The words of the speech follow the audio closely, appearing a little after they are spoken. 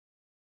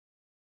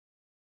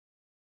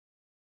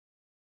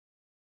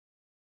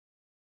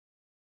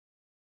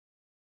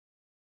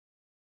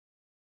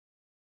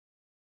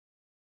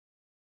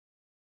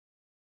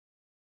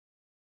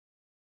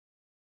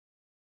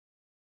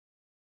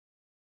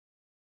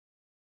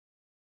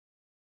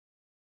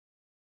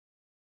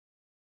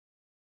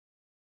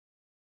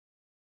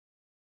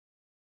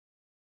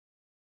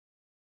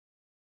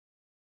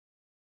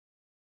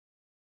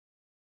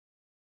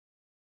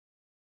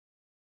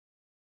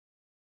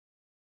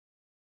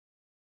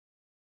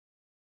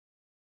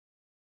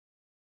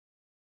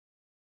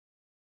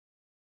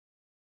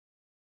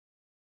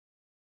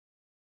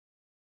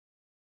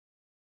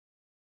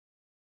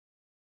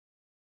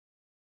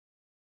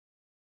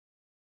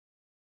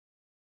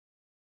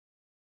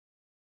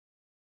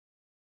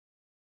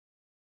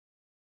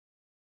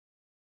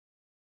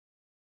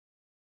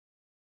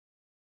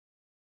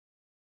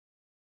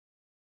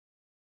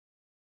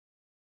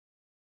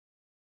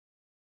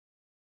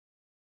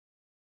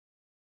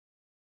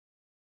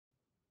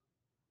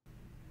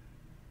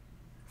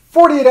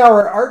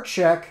48-hour art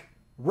check,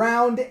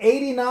 round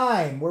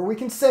 89, where we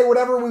can say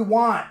whatever we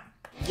want.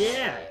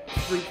 Yeah,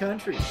 free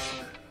country.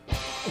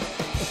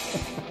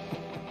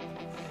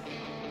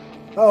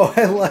 Oh,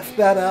 I left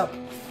that up.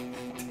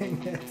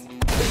 Dang it.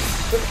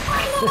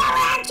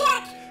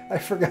 I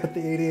forgot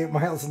the 88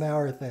 miles an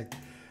hour thing.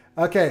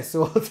 Okay,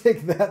 so we'll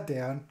take that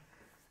down.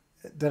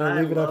 Did I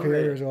leave it up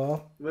here as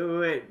well?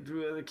 Wait.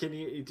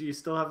 Do you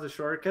still have the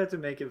shortcut to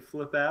make it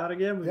flip out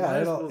again?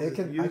 I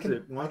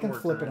can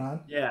flip it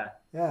on. Yeah.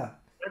 Yeah.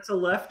 That's a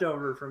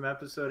leftover from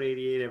episode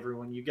 88,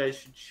 everyone. You guys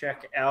should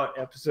check out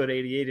episode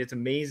 88. It's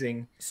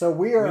amazing. So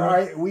we are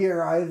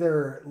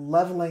either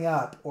leveling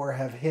up or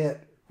have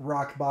hit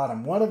rock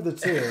bottom. One of the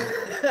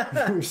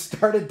two. We've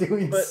started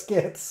doing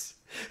skits.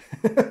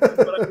 But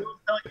I will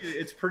tell you,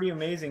 it's pretty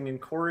amazing. And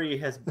Cory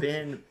has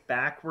been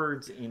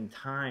backwards in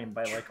time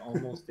by like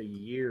almost a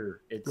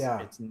year. It's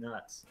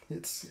nuts.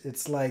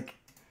 It's like,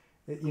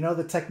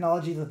 the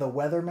technology that the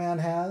weatherman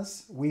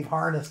has. We've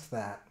harnessed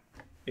that.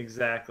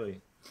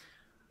 Exactly.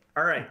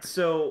 All right.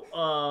 So,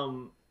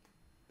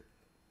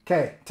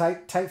 okay,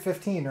 type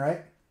 15,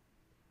 right?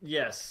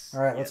 Yes.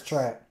 All right, let's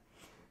try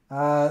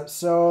it.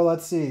 So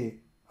let's see.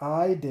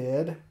 I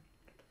did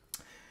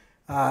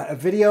a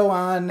video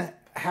on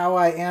how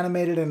I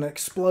animated an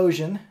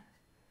explosion,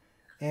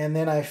 and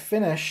then I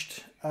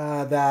finished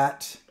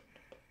that,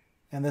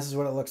 and this is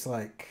what it looks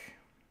like.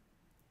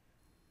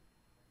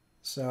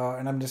 So,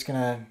 and I'm just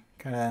gonna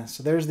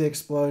so there's the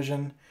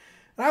explosion.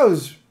 I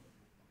was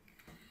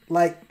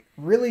like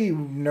really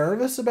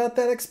nervous about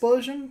that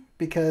explosion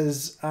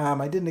because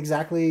I didn't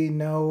exactly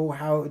know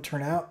how it would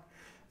turn out,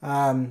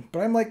 but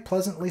I'm like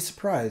pleasantly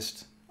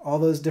surprised. All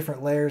those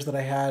different layers that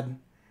I had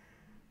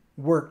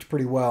worked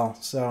pretty well.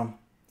 So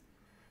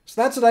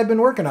that's what I've been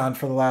working on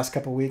for the last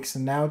couple weeks,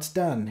 and now it's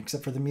done,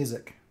 except for the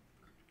music.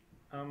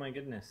 Oh my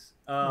goodness.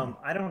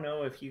 I don't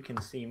know if you can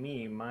see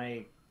me.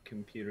 My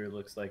computer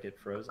looks like it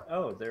froze.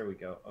 Oh, there we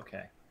go.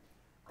 Okay.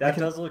 That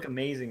does look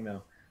amazing,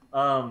 though.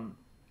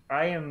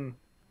 I am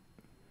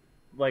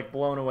like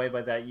blown away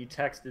by that. You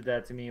texted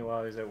that to me while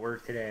I was at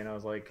work today, and I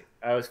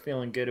was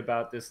feeling good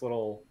about this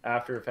little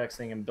After Effects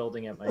thing I'm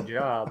building at my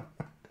job.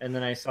 And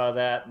then I saw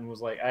that and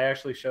was like, I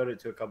actually showed it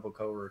to a couple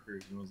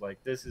coworkers and was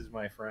like, this is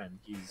my friend.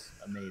 He's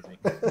amazing.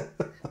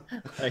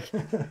 I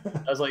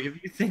was like,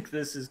 if you think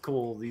this is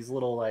cool, these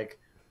little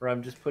where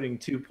I'm just putting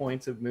 2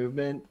 points of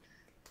movement,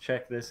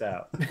 check this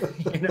out.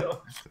 Yeah.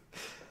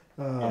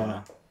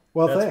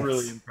 Well, that's thanks.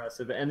 Really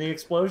impressive. And the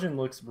explosion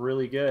looks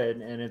really good.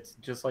 And it's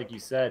just like you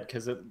said,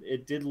 because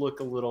it did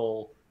look a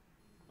little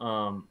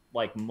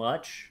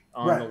much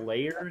on the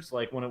layers,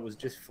 like when it was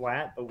just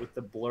flat, but with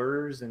the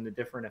blurs and the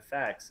different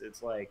effects,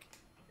 it's like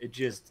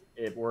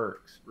it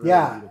works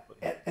really beautifully.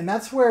 And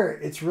that's where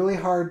it's really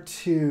hard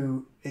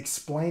to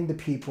explain to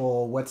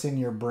people what's in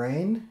your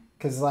brain,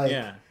 because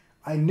I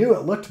knew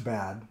it looked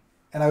bad,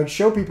 and I would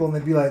show people and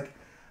they'd be like,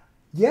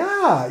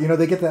 yeah,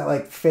 they get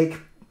that fake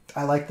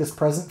I like this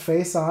present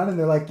face on, and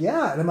they're like,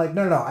 yeah, and I'm like,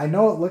 no, I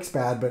know it looks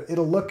bad, but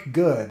it'll look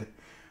good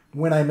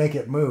when I make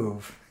it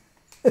move.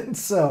 And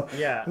so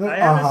I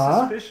have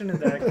a suspicion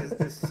of that because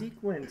the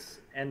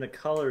sequence and the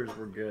colors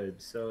were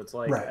good. So it's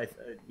like I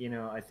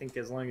think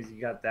as long as you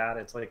got that,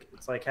 it's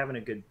like having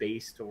a good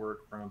base to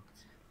work from.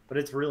 But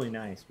it's really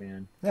nice,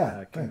 man.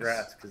 Yeah,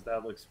 congrats, because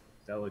that looks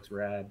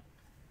rad.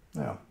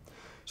 Yeah.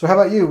 So how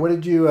about you?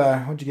 What'd you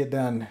get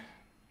done?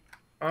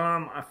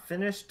 I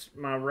finished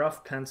my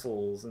rough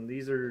pencils, and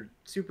these are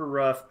super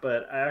rough.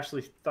 But I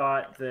actually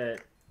thought that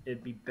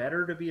it'd be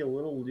better to be a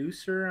little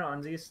looser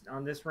on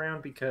this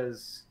round,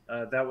 because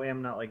that way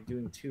I'm not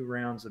doing 2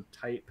 rounds of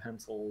tight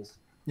pencils.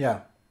 Yeah.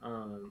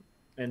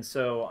 And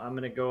so I'm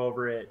gonna go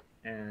over it,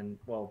 and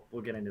we'll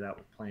get into that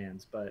with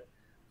plans. But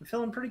I'm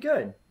feeling pretty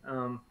good.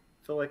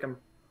 Feel like I'm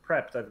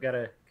prepped. I've got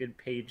a good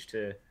page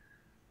to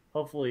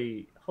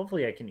hopefully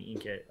I can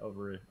ink it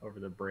over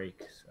the break.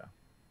 So.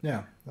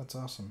 Yeah, that's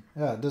awesome.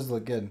 Yeah, it does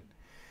look good.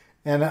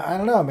 And I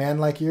don't know, man,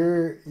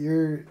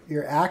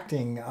 you're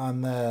acting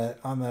on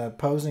the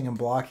posing and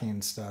blocking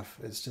and stuff.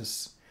 It's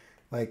just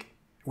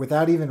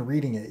without even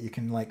reading it, you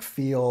can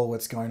feel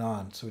what's going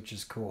on, so which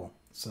is cool.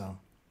 So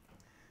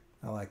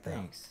I like that.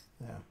 Thanks.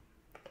 Yeah.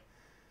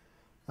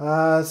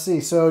 Let's see.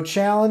 So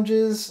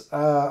challenges.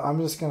 I'm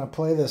just gonna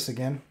play this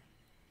again.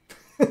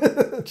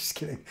 Just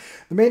kidding.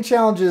 The main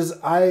challenge is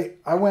I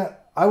went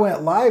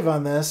live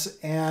on this,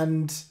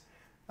 and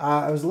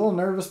I was a little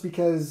nervous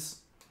because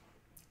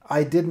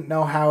I didn't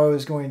know how I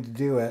was going to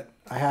do it.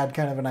 I had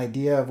kind of an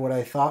idea of what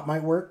I thought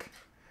might work,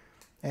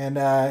 and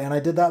I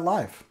did that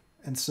live.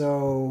 And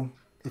so,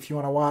 if you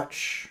want to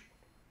watch,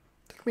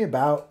 it took me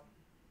about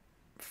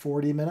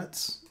 40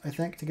 minutes, I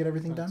think, to get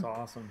everything done. That's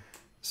awesome.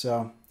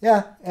 So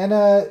yeah, and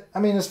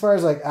as far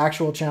as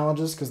actual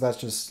challenges, because that's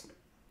just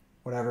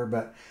whatever.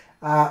 But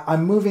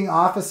I'm moving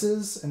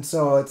offices, and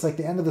so it's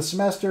the end of the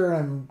semester, and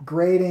I'm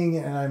grading,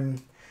 and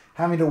I'm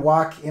having to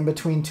walk in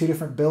between 2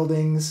 different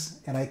buildings,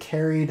 and I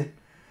carried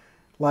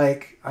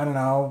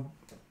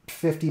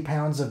 50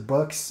 pounds of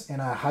books in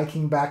a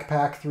hiking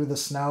backpack through the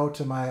snow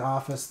to my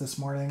office this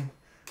morning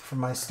from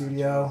my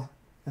studio.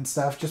 and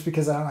stuff just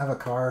because I don't have a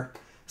car.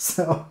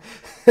 So,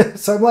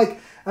 so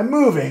I'm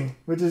moving,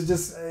 which is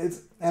just,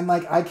 and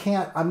like,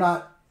 I'm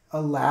not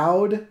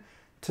allowed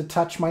to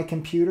touch my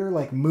computer,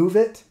 like move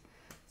it,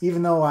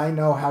 even though I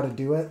know how to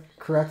do it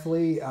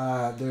correctly.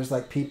 There's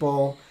like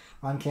people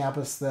on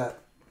campus that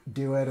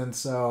do it. And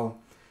so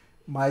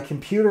my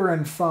computer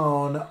and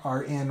phone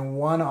are in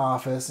one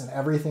office and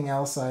everything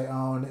else I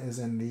own is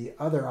in the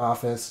other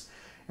office,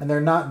 and they're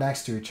not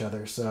next to each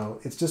other. So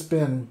it's just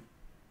been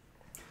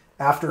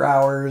after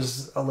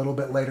hours, a little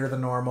bit later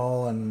than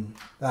normal, and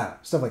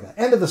stuff like that.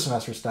 End of the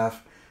semester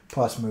stuff,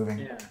 plus moving.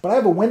 Yeah. But I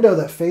have a window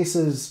that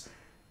faces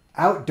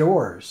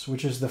outdoors,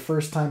 which is the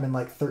first time in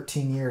like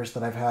 13 years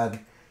that I've had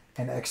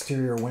an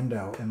exterior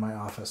window in my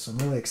office. So I'm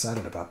really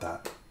excited about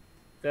that.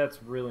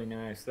 That's really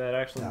nice. That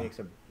actually makes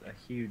a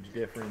huge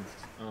difference.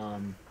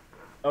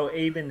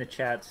 Abe in the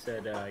chat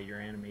said your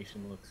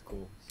animation looks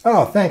cool.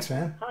 Oh, thanks,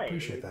 man. Hi,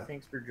 appreciate Abe. that.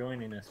 Thanks for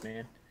joining us,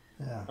 man.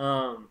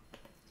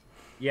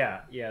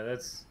 Yeah. Yeah,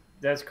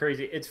 that's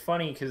crazy. It's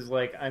funny because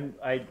like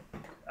I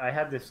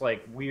had this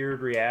like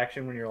weird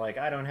reaction when you're like,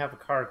 I don't have a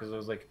car, because I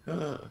was like,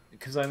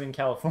 because I'm in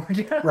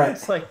California. Right.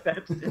 It's like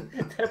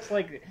that's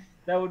like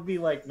that would be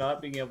like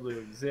not being able to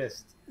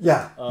exist.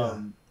 Yeah.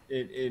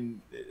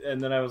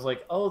 And then I was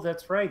like, oh,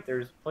 that's right.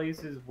 There's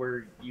places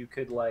where you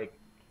could like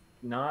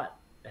not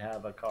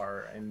have a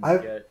car and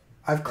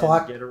I've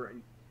clocked it.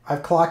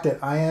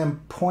 I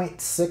am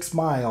 0.6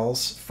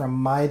 miles from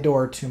my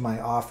door to my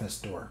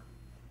office door.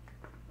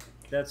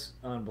 That's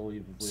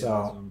unbelievably so,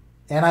 awesome.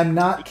 And I'm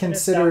not Even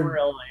considered. If that were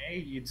LA,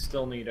 you'd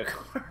still need a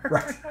car.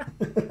 Right.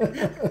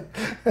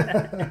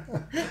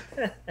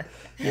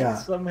 Yeah.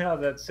 Somehow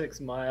that's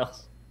 6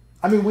 miles.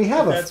 I mean,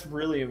 that's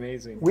really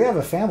amazing. We have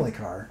a family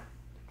car,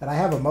 and I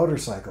have a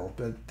motorcycle,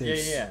 but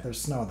there's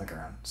snow on the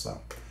ground,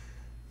 so.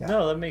 Yeah.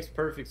 No, that makes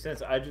perfect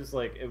sense. I just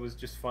like, it was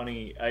just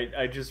funny.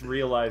 I just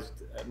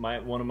realized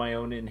one of my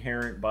own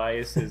inherent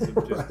biases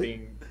of just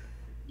being,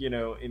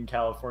 in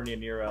California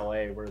near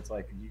LA, where it's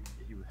like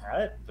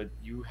but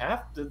you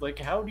have to, like,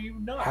 how do you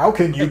not? How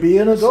can you be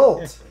an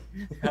adult?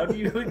 How do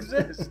you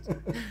exist?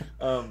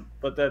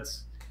 But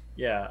that's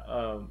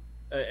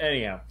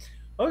anyhow.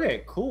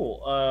 Okay,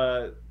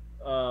 cool.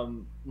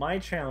 My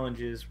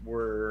challenges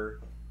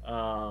were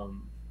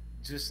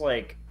just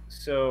like,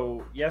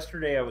 so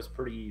yesterday I was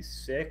pretty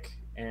sick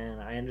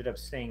and I ended up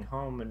staying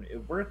home, and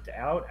it worked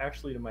out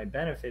actually to my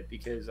benefit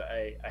because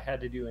I had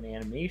to do an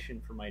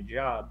animation for my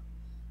job,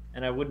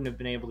 and I wouldn't have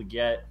been able to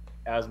get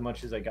as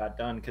much as I got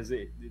done, because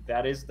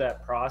that is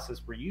that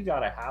process where you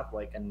got to have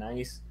like a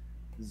nice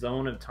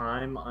zone of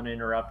time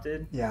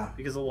uninterrupted. Yeah.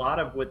 Because a lot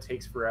of what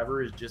takes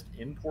forever is just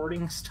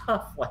importing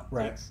stuff,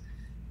 takes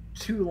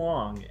too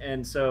long.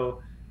 And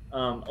so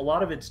a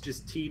lot of it's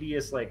just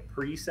tedious, like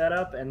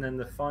pre-setup, and then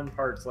the fun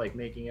part's like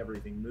making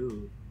everything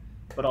move.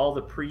 But all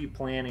the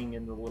pre-planning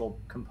and the little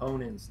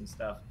components and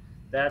stuff,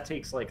 that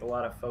takes like a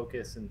lot of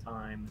focus and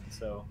time.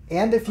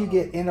 And if you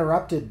get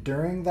interrupted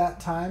during that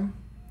time,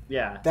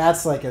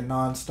 that's like a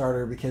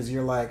non-starter, because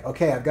you're like,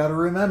 okay, I've got to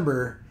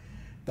remember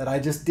that I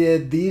just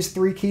did these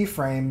 3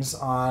 keyframes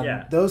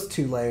on those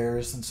 2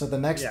 layers, and so the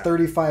next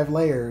 35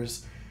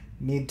 layers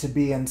need to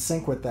be in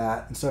sync with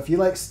that. And so if you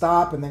like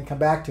stop and then come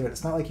back to it,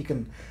 it's not like you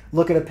can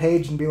look at a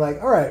page and be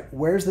like, all right,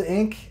 where's the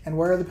ink and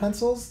where are the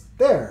pencils?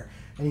 There.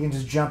 And you can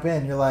just jump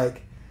in. You're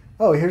like,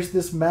 oh, here's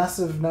this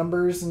massive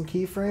numbers and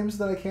keyframes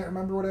that I can't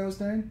remember what I was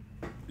doing.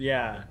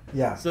 Yeah.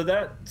 So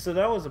that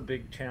was a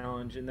big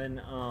challenge. And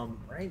then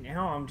right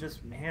now I'm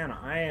just,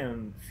 I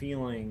am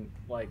feeling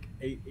like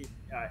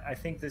I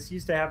think this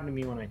used to happen to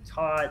me when I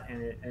taught,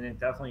 and it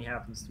definitely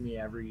happens to me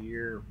every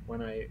year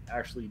when I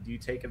actually do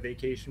take a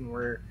vacation,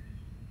 where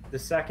the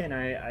second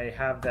I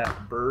have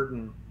that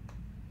burden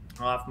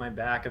off my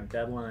back of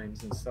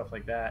deadlines and stuff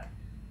like that,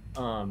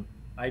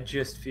 I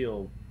just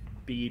feel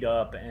beat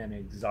up and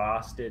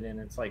exhausted, and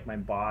it's like my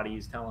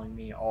body's telling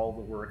me all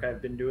the work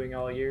I've been doing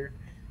all year.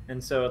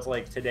 And so it's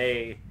like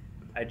today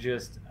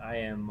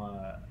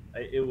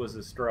it was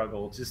a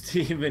struggle just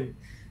to even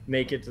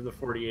make it to the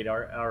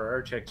 48-hour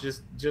art check,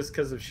 just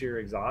because of sheer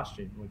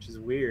exhaustion, which is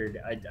weird.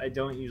 I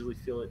don't usually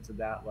feel it to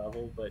that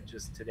level, but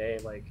just today,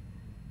 like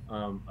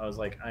I was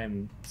like,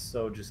 I'm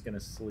so just gonna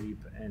sleep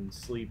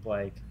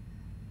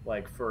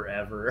like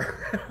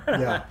forever.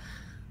 Yeah.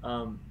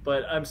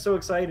 But I'm so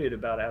excited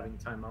about having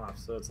time off.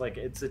 So it's like,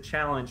 it's a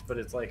challenge, but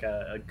it's like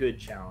a good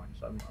challenge.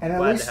 I'm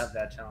glad to have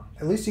that challenge.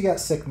 At least you got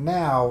sick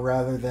now,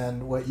 rather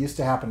than what used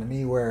to happen to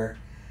me, where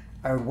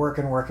I would work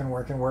and work and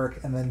work and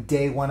work, and then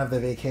day 1 of the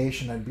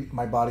vacation,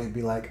 my body would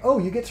be like, oh,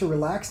 you get to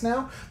relax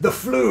now? The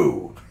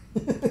flu!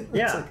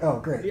 Yeah. Like, oh,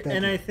 great.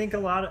 And I think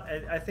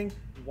I think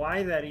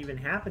why that even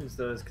happens,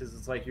 though, is because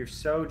it's like you're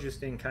so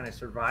just in kind of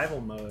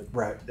survival mode,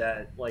 right,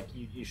 that like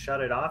you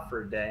shut it off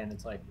for a day, and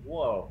it's like,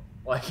 whoa,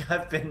 like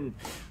I've been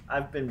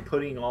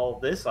putting all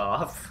this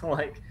off,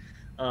 like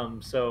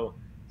so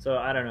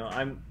I don't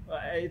know.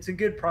 It's a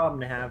good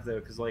problem to have, though,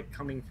 because like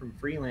coming from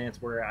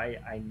freelance, where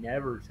I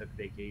never took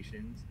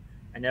vacations,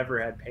 I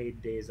never had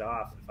paid days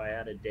off. If I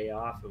had a day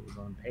off, it was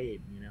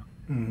unpaid,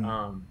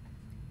 Mm-hmm.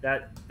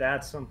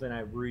 that's something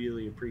I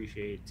really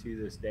appreciate to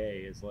this day.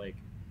 Is like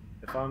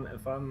if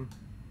I'm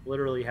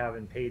literally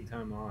having paid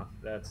time off,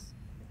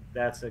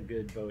 that's a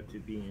good boat to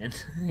be in.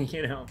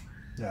 You know.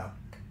 Yeah.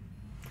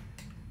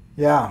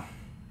 Yeah.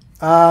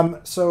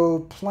 So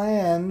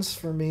plans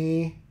for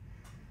me.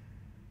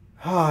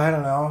 Oh, I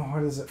don't know.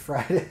 What is it?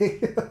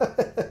 Friday.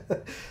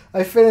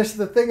 I finished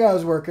the thing I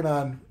was working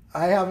on.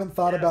 I haven't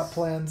thought about Yes.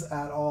 plans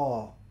at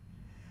all.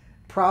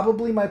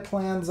 Probably my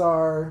plans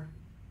are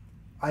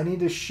I need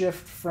to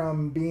shift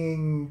from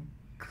being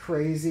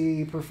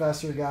crazy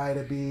professor guy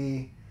to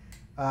be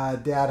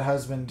dad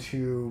husband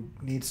who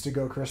needs to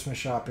go Christmas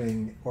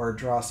shopping or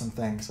draw some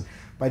things.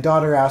 My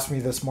daughter asked me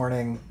this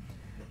morning,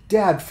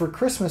 Dad, for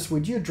Christmas,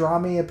 would you draw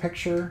me a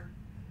picture?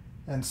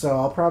 And so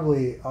I'll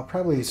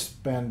probably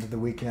spend the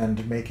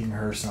weekend making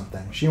her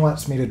something. She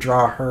wants me to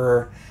draw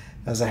her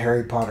as a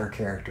Harry Potter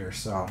character,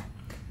 so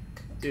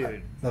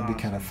Dude, that'd be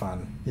kind of awesome.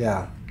 fun.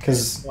 Yeah,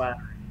 It's because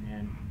flattering,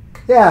 man.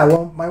 yeah,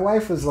 well, my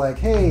wife was like,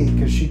 hey,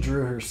 because she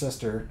drew her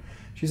sister.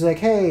 She's like,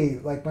 hey,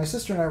 like my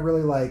sister and I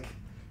really like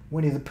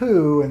Winnie the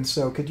Pooh, and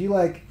so could you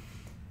like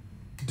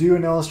do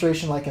an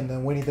illustration like in the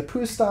Winnie the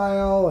Pooh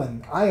style?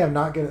 And I am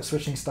not good at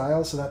switching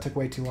styles, so that took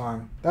way too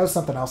long. That was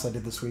something else I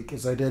did this week.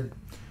 Is I did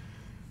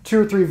two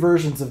or three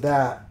versions of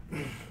that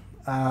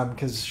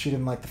because she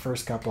didn't like the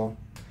first couple.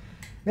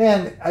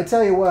 Man, I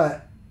tell you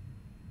what,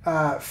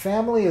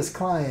 family as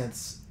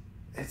clients,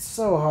 it's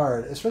so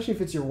hard, especially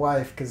if it's your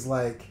wife, because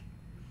like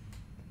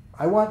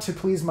I want to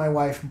please my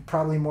wife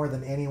probably more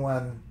than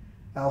anyone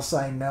else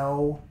I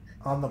know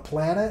on the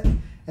planet.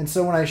 And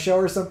so when I show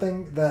her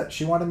something that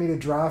she wanted me to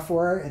draw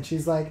for her, and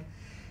she's like,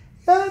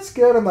 "Yeah, that's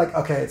good," I'm like,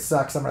 "Okay, it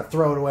sucks. I'm gonna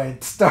throw it away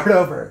and start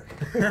over."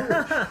 You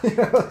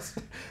know?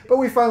 But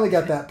we finally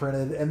got that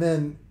printed, and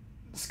then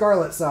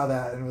Scarlett saw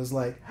that and was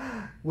like,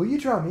 "Will you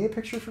draw me a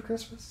picture for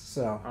Christmas?"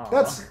 So Aw.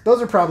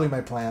 those are probably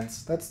my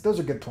plans. Those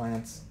are good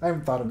plans. I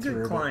haven't thought them Good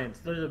through, but clients.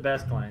 Those are the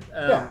best clients.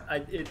 yeah,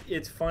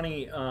 It's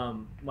funny.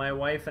 My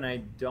wife and I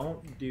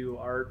don't do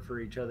art for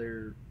each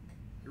other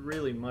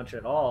really much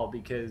at all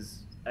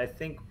because I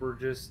think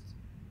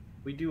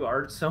we do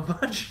art so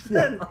much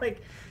yeah, that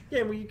like,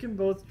 yeah, we can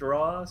both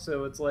draw.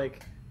 So it's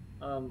like,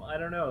 I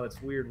don't know.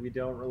 It's weird. We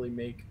don't really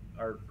make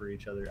art for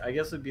each other. I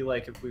guess it'd be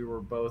like if we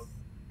were both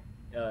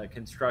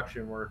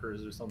construction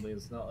workers or something.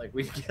 It's not like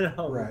we'd get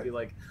home and right, be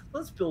like,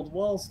 let's build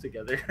walls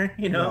together,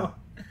 you yeah. know?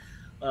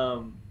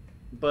 Um,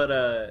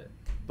 but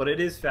but it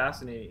is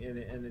fascinating,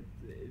 and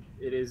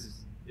it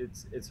is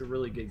it's a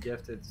really good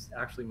gift. It's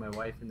actually my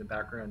wife in the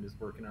background is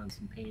working on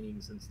some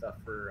paintings and stuff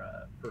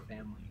for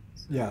family.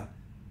 So Yeah,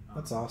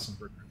 that's awesome.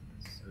 for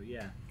Christmas. So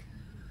yeah.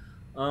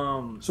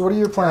 So, what are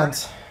your All right.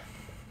 plans?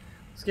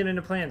 Let's get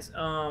into plans.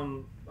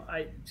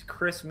 I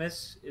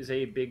Christmas is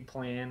a big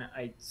plan.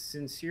 I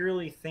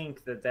sincerely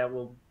think that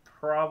will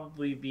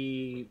probably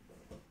be.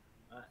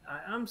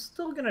 I'm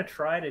still gonna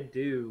try to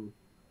do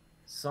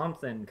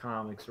something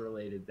comics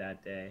related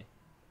that day.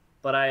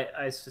 But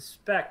I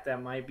suspect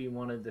that might be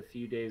one of the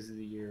few days of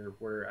the year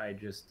where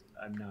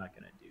I'm not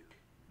gonna do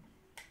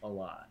a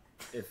lot,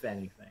 if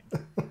anything.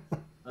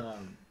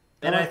 Um,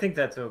 That and I might think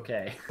that's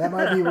okay. that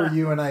might be where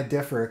you and I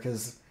differ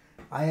because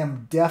I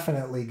am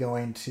definitely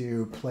going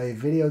to play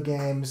video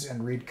games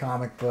and read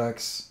comic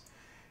books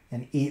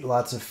and eat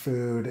lots of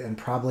food and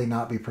probably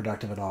not be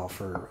productive at all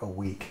for a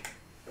week.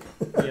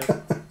 Yep,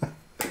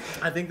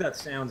 I think that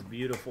sounds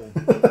beautiful.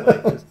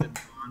 Like just a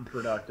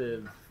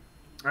non-productive.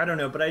 I don't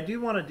know, but I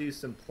do want to do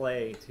some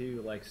play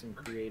too, like some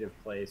creative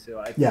play. So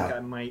I think Yeah, I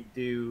might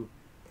do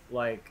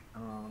like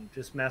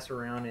just mess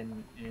around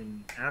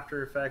in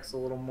After Effects a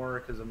little more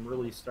because I'm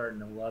really starting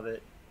to love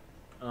it.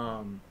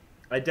 Um,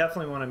 I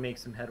definitely want to make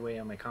some headway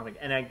on my comic,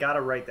 and I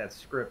gotta write that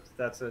script.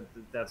 That's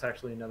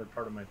actually another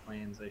part of my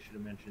plans. I should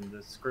have mentioned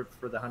the script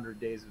for the 100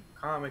 Days of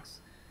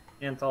Comics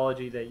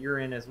anthology that you're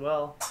in as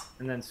well,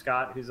 and then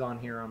Scott, who's on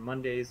here on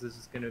Mondays. This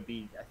is going to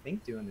be, I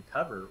think, doing the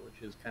cover,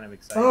 which is kind of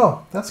exciting.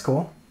 oh, that's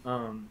cool.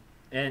 Um,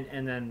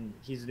 and then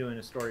he's doing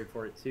a story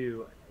for it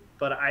too.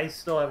 But I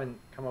still haven't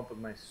come up with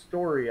my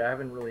story. I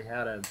haven't really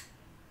had a.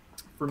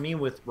 For me,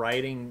 with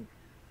writing,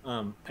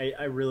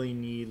 I really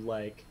need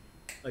like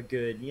a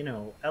good,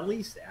 at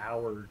least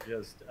hour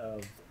just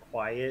of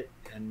quiet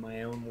and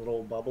my own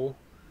little bubble.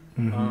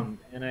 Hmm.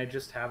 And I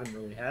just haven't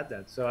really had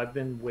that. So I've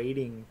been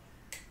waiting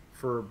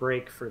for a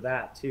break for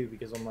that too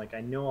because I'm like,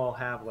 I know I'll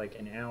have like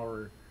an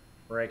hour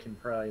where I can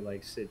probably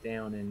like sit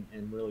down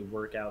and really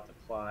work out the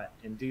plot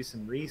and do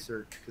some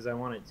research because I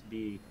want it to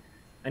be.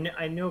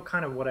 I know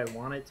kind of what I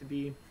want it to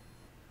be.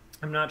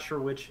 I'm not sure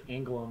which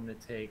angle I'm going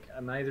to take.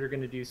 I'm either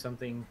going to do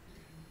something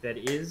that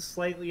is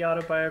slightly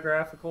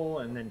autobiographical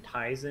and then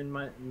ties in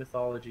my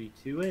mythology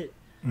to it,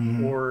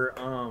 Hmm. or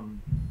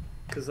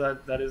because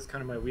that is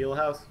kind of my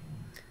wheelhouse.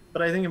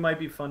 But I think it might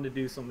be fun to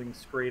do something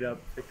straight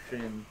up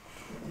fiction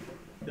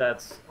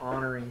that's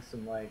honoring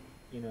some like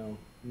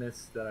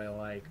myths that I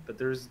like. But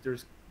there's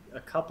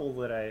a couple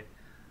that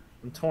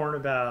I'm torn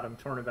about. I'm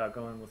torn about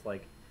going with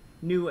like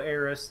new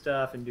era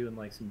stuff and doing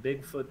like some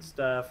Bigfoot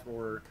stuff,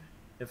 or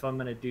if I'm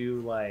gonna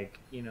do like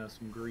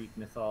some Greek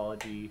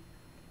mythology.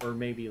 or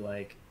maybe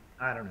like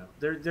I don't know.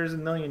 There's a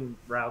million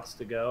routes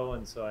to go,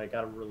 and so I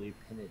got to really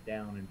pin it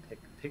down and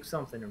pick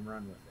something and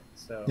run with it.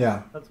 So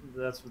Yeah.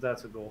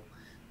 that's a goal.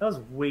 That was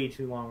way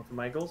too long for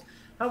my goals.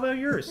 How about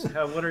yours?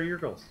 What are your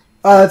goals?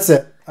 That's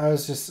it.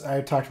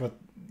 I talked about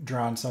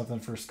drawing something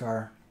for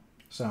Scar.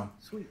 So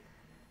Sweet.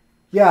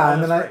 yeah, Oh,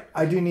 and then that's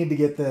I do need to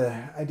get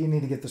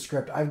the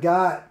script. I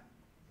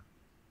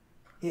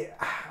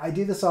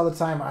do this all the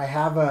time. I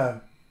have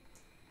a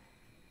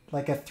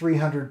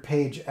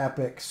 300-page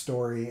epic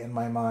story in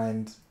my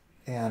mind,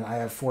 and I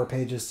have 4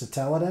 pages to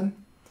tell it in.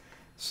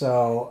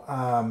 So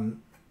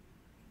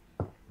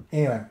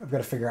anyway, I've got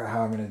to figure out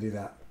how I'm going to do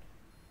that.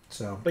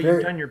 So, but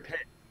you've done your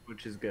pitch,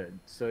 which is good.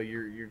 So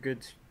you're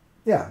good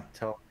to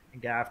tell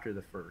after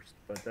the first.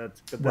 But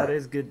that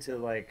is good to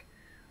like.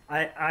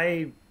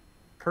 I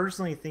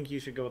personally think you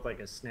should go with like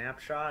a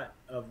snapshot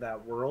of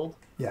that world.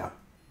 Yeah.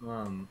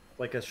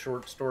 Like a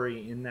short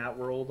story in that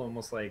world,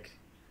 almost like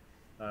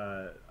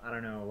I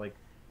don't know, like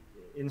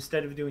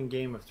instead of doing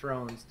Game of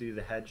Thrones, do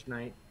the Hedge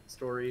Knight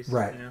stories.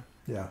 Right. You know?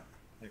 Yeah.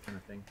 That kind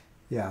of thing.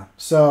 Yeah.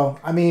 So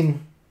I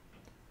mean,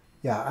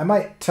 yeah, I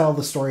might tell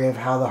the story of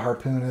how the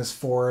harpoon is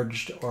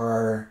forged,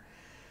 or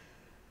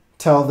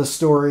tell the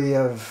story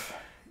of,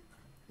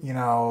 you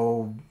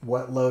know,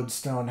 what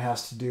lodestone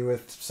has to do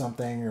with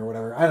something or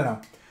whatever. I don't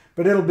know,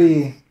 but it'll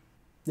be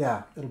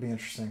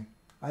interesting.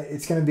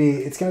 It's gonna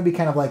be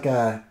kind of like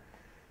a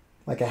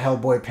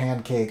Hellboy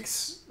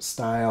Pancakes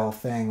style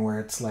thing, where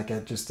it's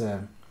like just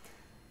a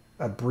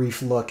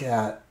brief look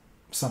at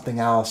something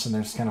else, and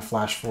there's kind of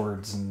flash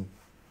forwards and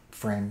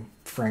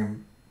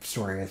frame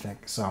story, I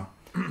think. So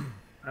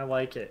I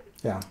like it.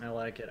 Yeah. I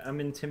like it. I'm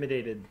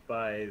intimidated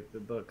by the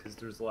book because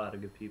there's a lot of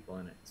good people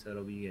in it, so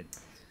it'll be good.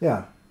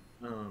 Yeah.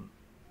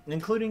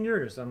 Including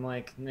yours. I'm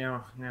like,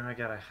 now I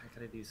gotta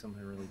do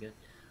something really good.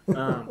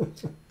 All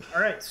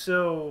right,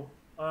 so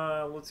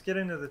let's get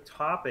into the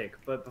topic.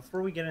 But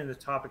before we get into the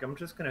topic, I'm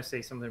just gonna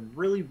say something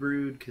really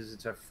rude because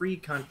it's a free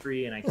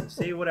country and I can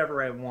say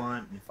whatever I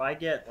want. And if I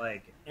get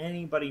like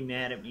anybody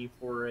mad at me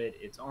for it,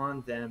 it's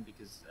on them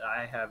because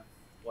I have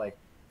like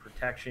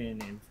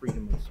protection and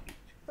freedom of speech.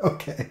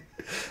 Okay,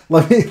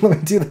 let me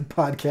do the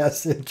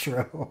podcast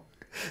intro.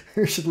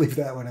 We should leave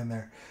that one in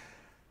there.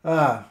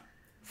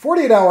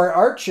 48-hour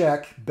art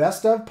check,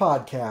 best of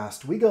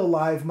podcast. We go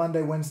live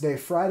Monday, Wednesday,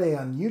 Friday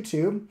on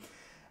YouTube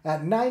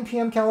at 9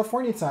 p.m.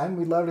 California time.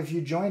 We'd love it if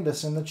you joined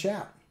us in the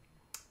chat.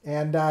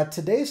 And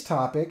today's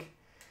topic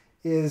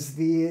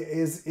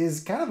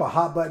is kind of a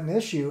hot button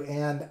issue,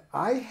 and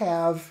I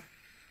have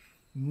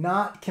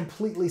not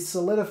completely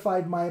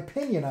solidified my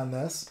opinion on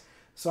this.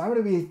 So I'm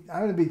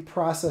gonna be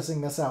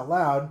processing this out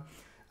loud,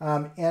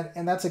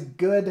 and that's a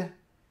good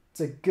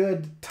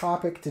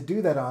topic to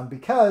do that on,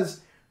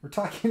 because we're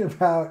talking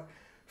about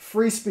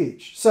free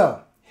speech.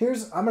 So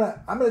I'm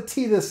gonna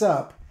tee this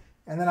up,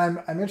 and then I'm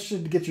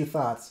interested to get your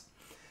thoughts.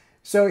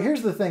 So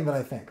here's the thing that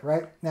I think.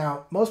 Right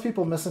now, most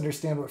people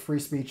misunderstand what free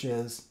speech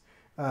is.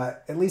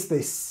 At least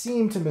they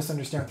seem to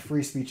misunderstand what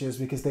free speech is,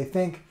 because they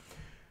think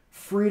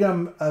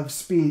freedom of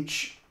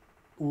speech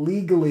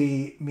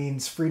legally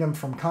means freedom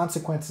from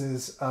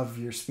consequences of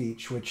your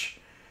speech,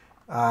 which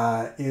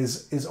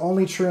is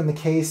only true in the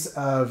case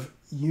of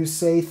you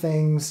say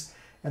things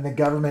and the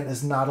government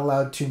is not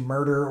allowed to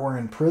murder or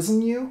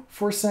imprison you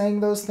for saying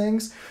those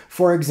things.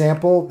 For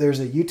example, there's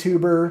a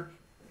YouTuber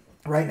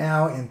right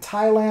now in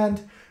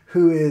Thailand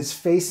who is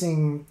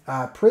facing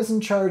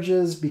prison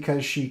charges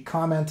because she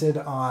commented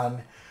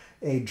on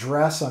a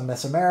dress on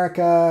Miss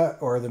America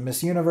or the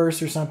Miss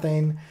Universe or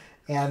something,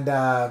 and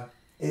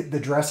the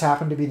dress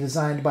happened to be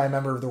designed by a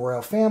member of the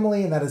royal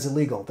family, and that is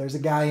illegal. There's a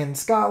guy in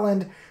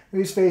Scotland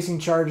who's facing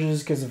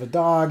charges because of a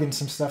dog and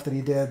some stuff that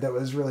he did that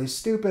was really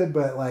stupid,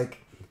 but like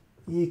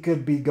he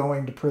could be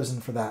going to prison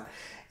for that.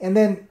 And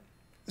then,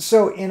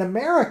 so in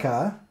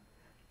America,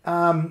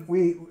 one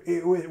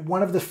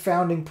of the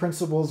founding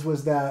principles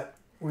was that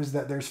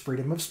there's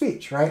freedom of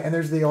speech, right? And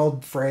there's the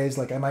old phrase,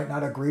 like, I might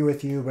not agree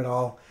with you, but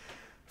I'll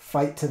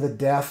fight to the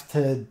death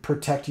to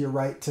protect your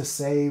right to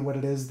say what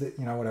it is that,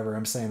 whatever,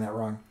 I'm saying that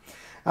wrong.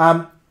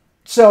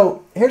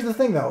 So here's the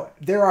thing, though.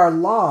 There are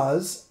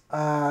laws,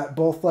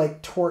 both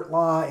like tort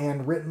law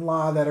and written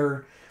law, that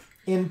are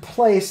in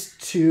place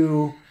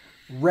to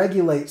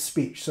regulate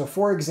speech. So,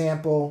 for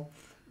example,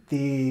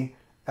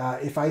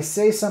 if I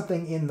say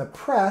something in the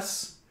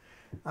press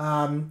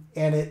and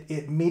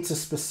it meets a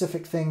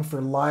specific thing for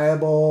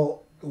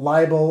libel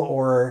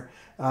or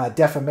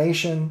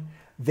defamation,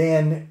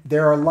 then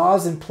there are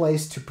laws in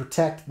place to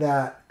protect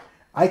that.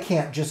 I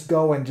can't just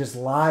go and just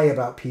lie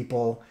about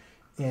people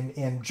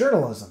in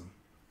journalism,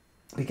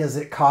 because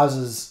it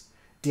causes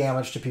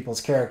damage to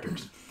people's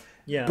characters.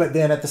 Yeah. But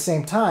then at the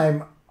same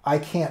time, I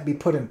can't be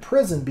put in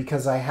prison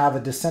because I have a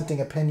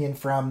dissenting opinion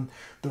from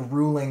the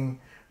ruling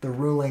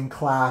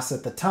class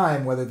at the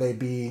time, whether they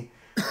be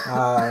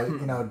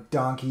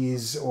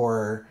donkeys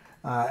or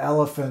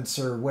elephants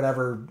or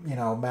whatever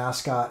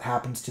mascot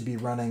happens to be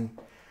running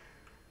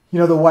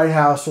the White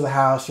House or the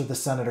House or the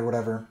Senate or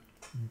whatever.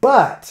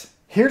 But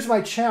here's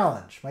my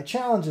challenge. My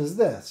challenge is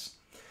this.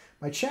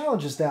 My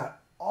challenge is that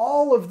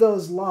all of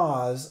those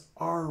laws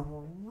are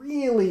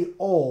really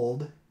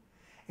old,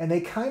 and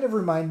they kind of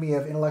remind me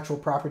of intellectual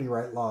property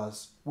right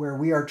laws, where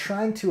we are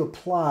trying to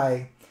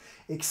apply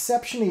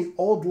exceptionally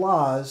old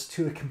laws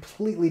to a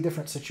completely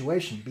different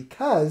situation,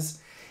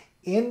 because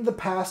in the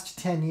past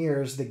 10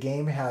 years, the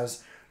game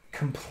has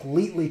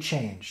completely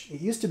changed. It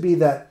used to be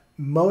that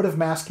mode of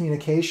mass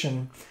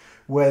communication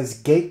was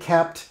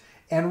gate-kept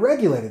and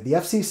regulated. The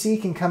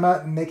FCC can come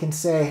out and they can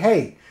say,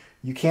 hey,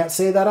 you can't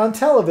say that on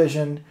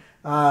television,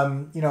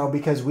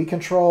 because we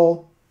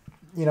control,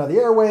 the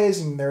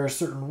airways, and there are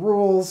certain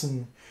rules,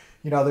 and,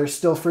 there's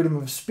still freedom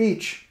of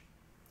speech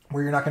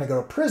where you're not going to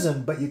go to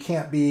prison, but you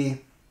can't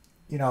be,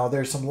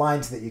 there's some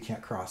lines that you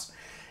can't cross.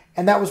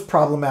 And that was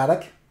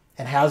problematic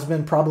and has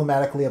been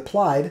problematically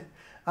applied,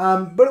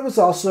 but it was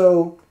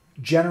also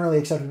generally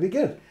accepted to be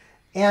good.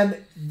 And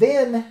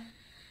then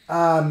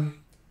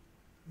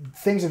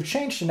things have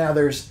changed, and now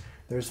there's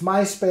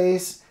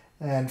MySpace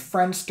and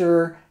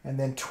Friendster, and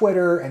then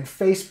Twitter and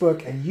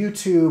Facebook and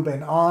YouTube,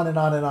 and on and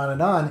on and on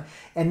and on.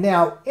 And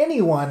now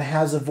anyone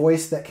has a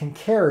voice that can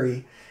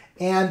carry,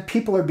 and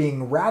people are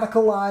being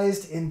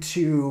radicalized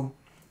into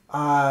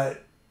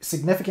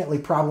significantly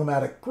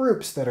problematic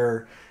groups that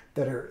are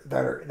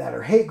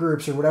hate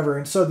groups or whatever.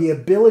 And so the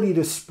ability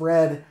to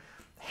spread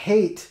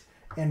hate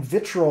and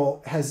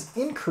vitriol has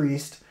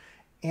increased,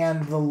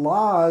 and the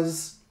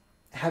laws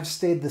have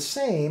stayed the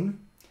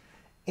same.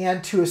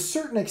 And to a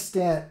certain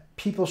extent,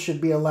 people should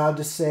be allowed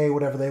to say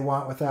whatever they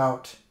want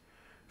without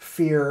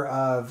fear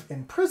of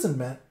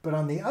imprisonment. But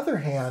on the other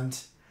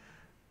hand,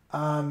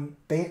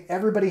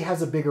 everybody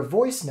has a bigger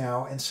voice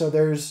now, and so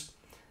there's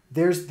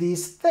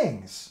these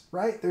things,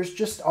 right? There's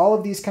just all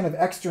of these kind of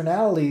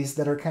externalities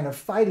that are kind of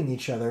fighting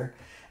each other.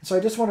 So I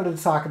just wanted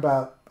to talk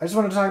about that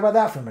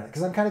for a minute,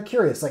 because I'm kind of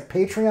curious. Like,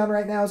 Patreon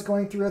right now is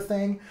going through a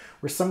thing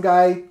where some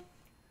guy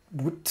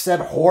said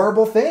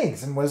horrible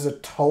things and was a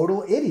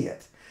total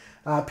idiot.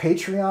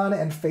 Patreon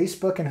and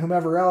Facebook and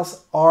whomever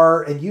else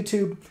and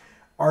YouTube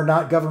are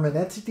not government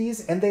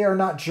entities, and they are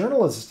not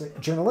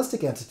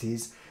journalistic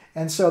entities,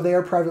 and so they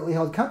are privately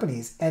held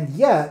companies, and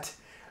yet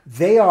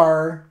they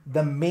are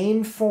the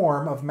main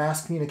form of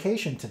mass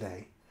communication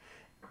today,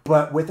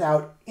 but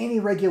without any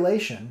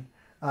regulation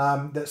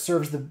that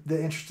serves the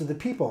interests of the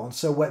people. And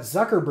so what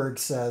Zuckerberg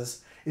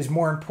says is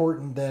more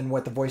important than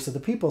what the voice of the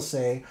people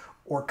say,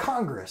 or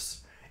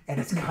Congress, and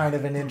it's kind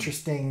of an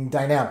interesting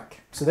dynamic.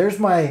 So there's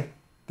my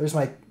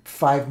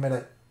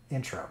 5-minute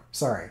intro.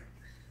 Sorry.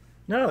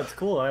 No, it's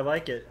cool. I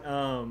like it.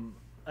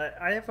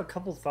 I have a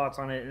couple thoughts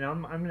on it, and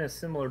I'm in a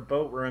similar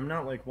boat where I'm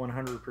not like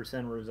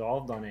 100%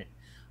 resolved on it.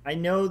 I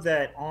know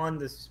that on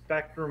the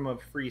spectrum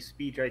of free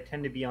speech, I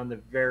tend to be on the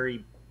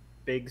very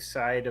big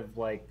side of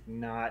like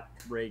not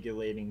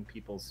regulating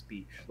people's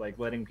speech, like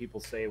letting people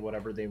say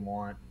whatever they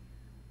want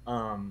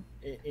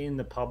in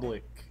the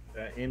public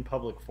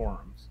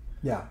forums.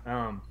 Yeah.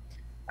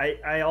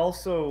 I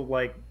also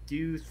like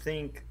do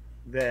think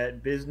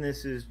that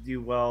businesses do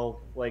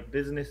well, like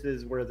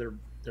businesses where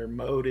their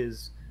mode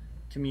is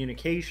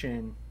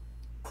communication.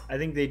 I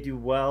think they do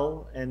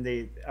well,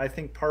 and I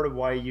think part of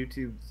why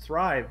YouTube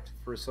thrived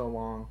for so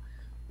long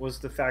was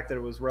the fact that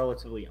it was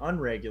relatively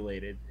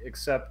unregulated,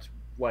 except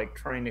like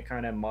trying to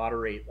kind of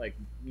moderate like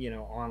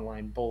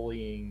online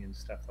bullying and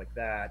stuff like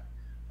that,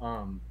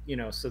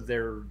 so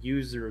their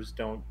users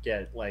don't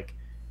get like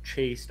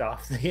chased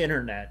off the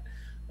internet.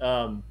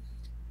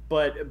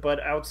 But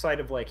outside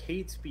of like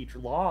hate speech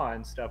law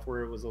and stuff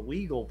where it was a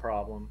legal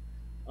problem,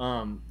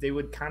 they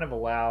would kind of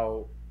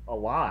allow a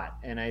lot,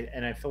 and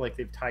I feel like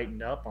they've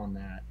tightened up on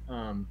that,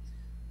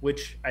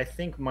 which I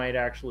think might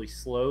actually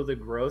slow the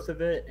growth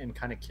of it and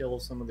kind of kill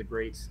some of the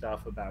great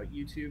stuff about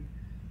YouTube.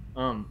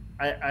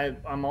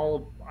 I'm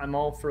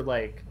all for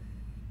like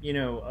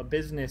a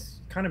business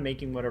kind of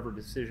making whatever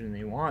decision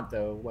they want,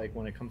 though, like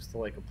when it comes to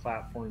like a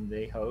platform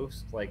they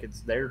host, like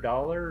it's their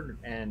dollar,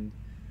 and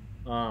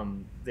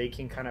they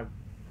can kind of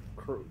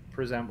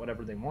present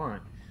whatever they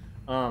want.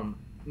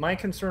 My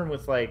concern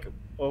with like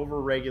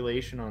over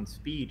regulation on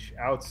speech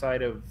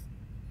outside of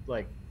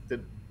like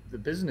the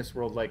business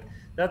world, like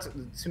that's,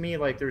 to me,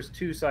 like there's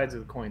two sides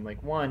of the coin.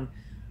 Like, one,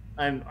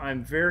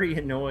 I'm very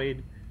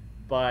annoyed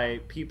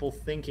by people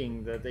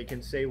thinking that they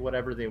can say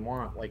whatever they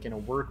want, like in a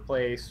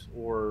workplace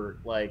or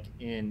like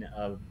in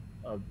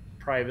a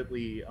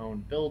privately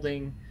owned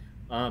building,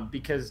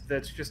 because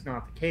that's just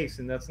not the case,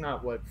 and that's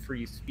not what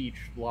free speech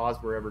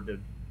laws were ever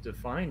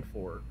defined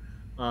for.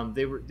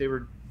 They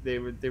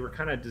were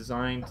kind of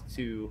designed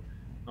to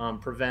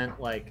prevent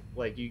like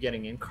you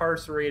getting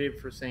incarcerated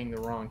for saying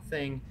the wrong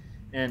thing,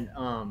 and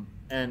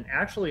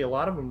actually a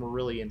lot of them were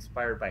really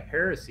inspired by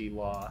heresy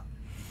law,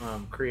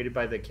 created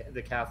by the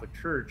Catholic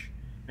Church,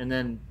 and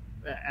then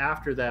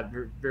after that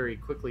very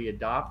quickly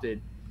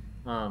adopted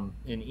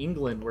in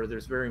England, where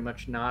there's very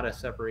much not a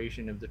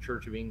separation of the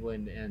Church of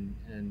England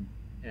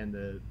and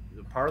the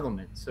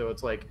Parliament. So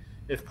it's like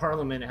if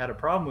Parliament had a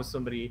problem with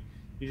somebody,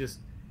 you just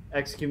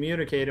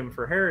excommunicate them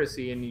for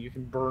heresy and you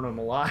can burn them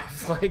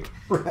alive. Like,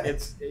 right.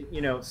 It's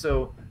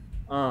so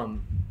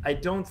I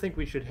don't think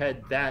we should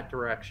head that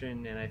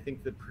direction, and I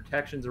think the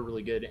protections are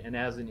really good. And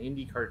as an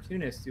indie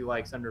cartoonist who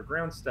likes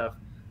underground stuff,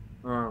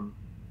 um,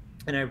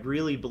 and I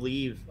really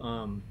believe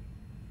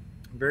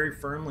very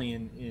firmly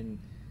in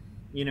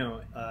you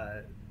know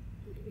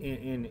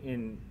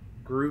in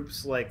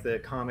groups like the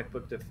Comic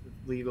Book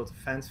Legal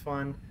Defense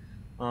Fund.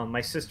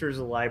 My sister's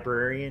a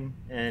librarian,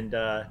 and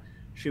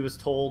she was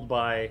told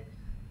by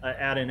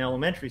at an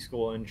elementary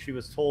school, and she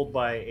was told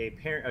by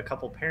a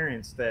couple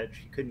parents that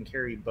she couldn't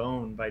carry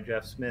Bone by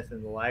Jeff Smith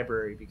in the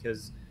library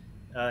because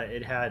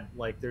it had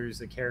like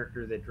there's a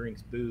character that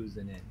drinks booze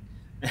in it,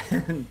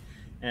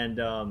 and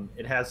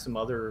it has some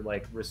other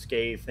like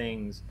risque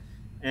things,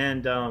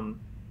 and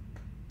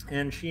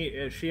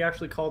she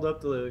actually called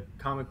up the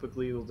Comic Book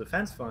Legal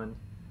Defense Fund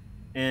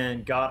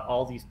and got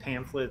all these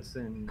pamphlets,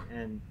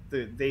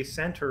 they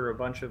sent her a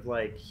bunch of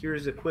like,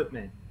 here's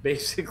equipment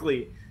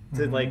basically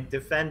to like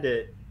defend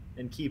it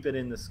and keep it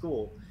in the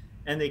school,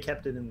 and they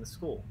kept it in the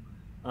school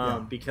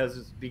because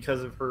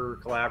of her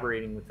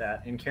collaborating with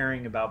that and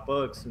caring about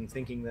books and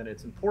thinking that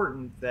it's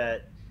important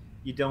that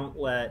you don't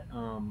let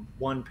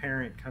one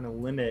parent kind of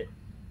limit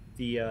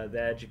the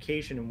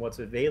education and what's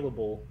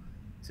available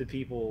to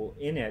people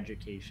in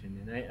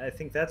education, and I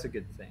think that's a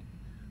good thing.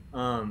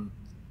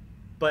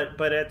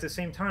 But at the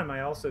same time,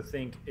 I also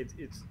think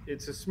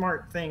it's a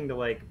smart thing to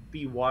like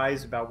be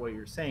wise about what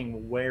you're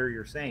saying, where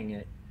you're saying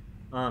it,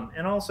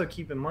 and also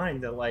keep in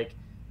mind that like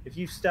if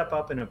you step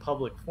up in a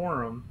public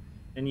forum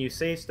and you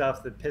say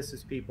stuff that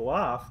pisses people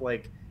off,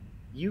 like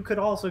you could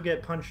also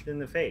get punched in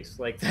the face.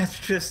 Like that's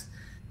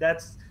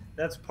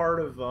part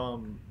of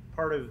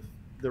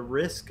the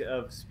risk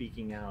of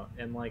speaking out,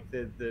 and like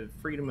the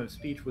freedom of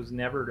speech was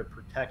never to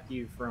protect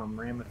you from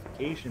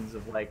ramifications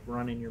of like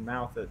running your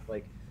mouth at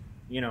like,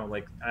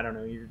 like I don't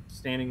know, you're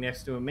standing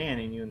next to a man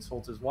and you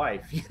insult his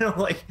wife,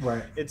 like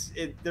Right.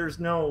 there's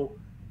no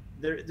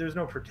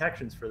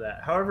protections for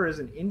that. However, as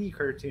an indie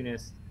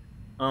cartoonist,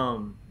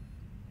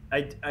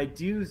 I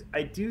do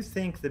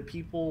think that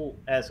people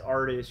as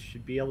artists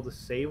should be able to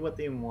say what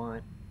they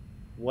want,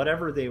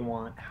 whatever they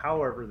want,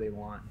 however they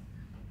want.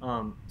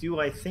 Do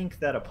I think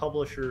that a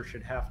publisher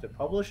should have to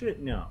publish it?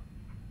 No.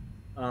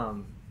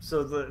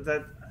 So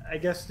that I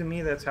guess to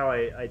me that's how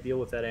I deal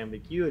with that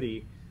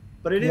ambiguity.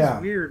 But it is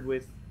weird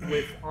with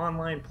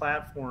online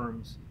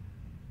platforms.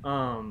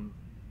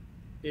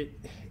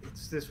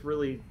 It's this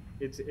really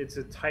it's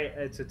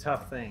a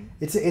tough thing.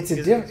 It's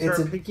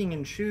picking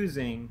and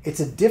choosing.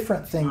 It's a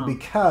different thing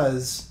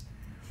because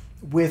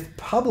with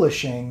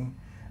publishing,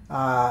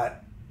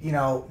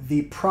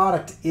 the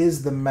product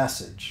is the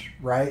message,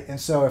 right? And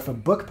so if a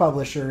book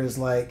publisher is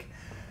like,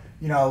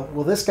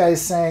 well, this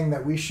guy's saying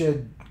that we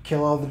should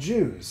kill all the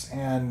Jews,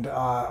 and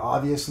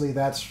obviously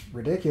that's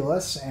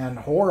ridiculous and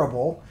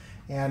horrible,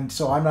 and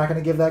so I'm not going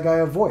to give that guy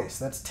a voice.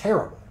 That's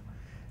terrible,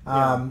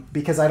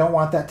 because I don't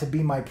want that to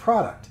be my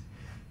product.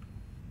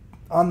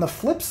 On the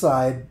flip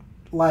side,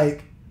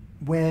 like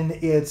when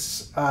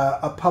it's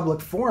a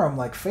public forum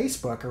like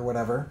Facebook or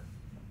whatever,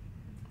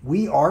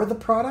 we are the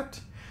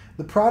product.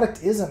 The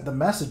product isn't the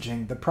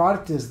messaging. The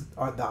product is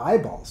the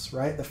eyeballs,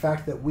 right? The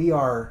fact that we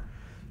are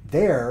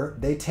there,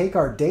 they take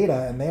our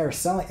data and they are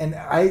selling. And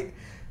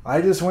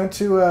I just went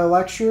to a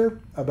lecture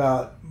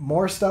about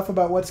more stuff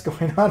about what's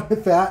going on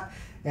with that,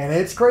 and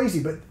it's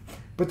crazy.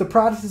 But the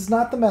product is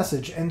not the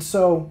message, and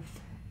so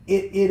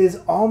it is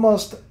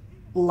almost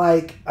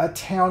like a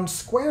town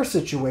square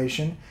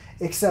situation,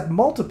 except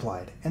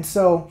multiplied. And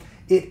so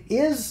it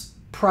is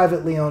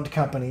privately owned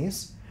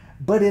companies,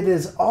 but it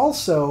is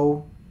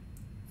also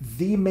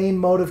the main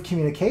mode of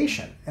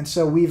communication. And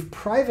so we've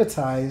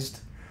privatized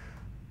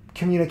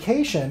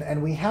communication,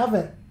 and we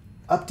haven't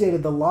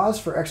updated the laws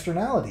for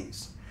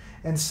externalities.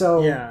 And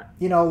so, that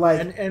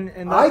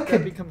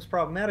becomes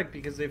problematic,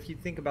 because if you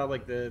think about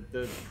like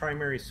the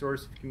primary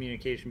source of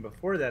communication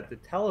before that, the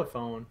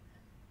telephone,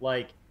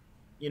 like,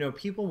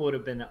 people would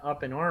have been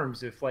up in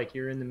arms if like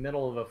you're in the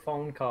middle of a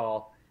phone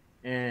call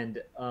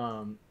and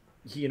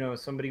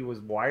somebody was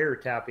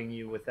wiretapping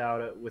you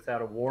without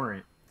a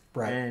warrant.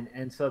 Right.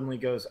 And suddenly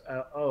goes,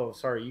 oh,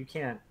 sorry, you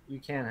can't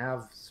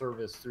have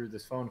service through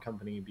this phone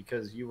company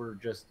because you were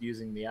just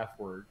using the F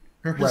word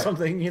or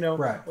something,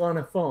 on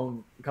a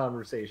phone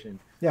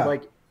conversation. Yeah.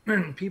 Like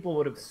people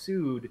would have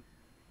sued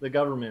the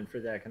government for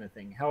that kind of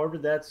thing. However,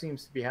 that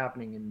seems to be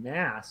happening in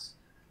mass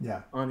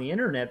on the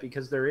internet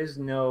because there is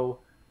no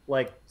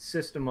like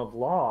system of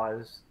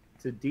laws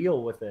to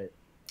deal with it.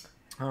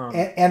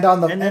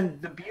 And then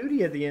the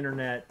beauty of the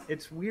internet,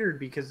 it's weird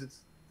because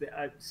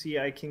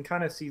I can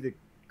kind of see the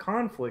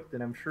conflict,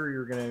 and I'm sure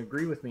you're going to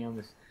agree with me on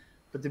this,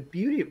 but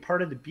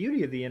part of the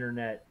beauty of the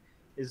internet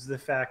is the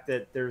fact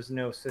that there's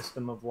no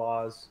system of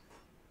laws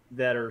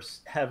that are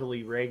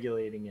heavily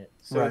regulating it.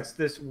 So it's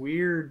this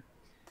weird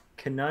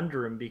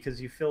conundrum,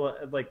 because you feel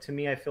like, to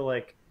me, I feel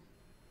like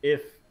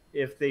if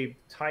they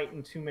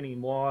tighten too many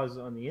laws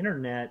on the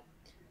internet,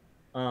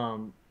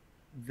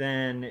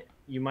 then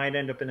you might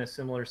end up in a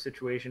similar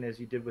situation as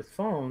you did with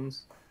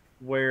phones,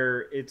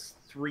 where it's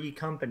 3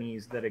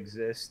 companies that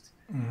exist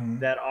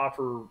that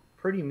offer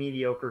pretty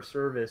mediocre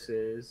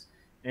services,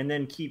 and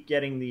then keep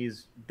getting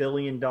these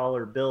 $billion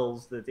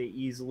bills that they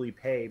easily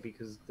pay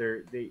because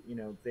they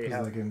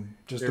have they can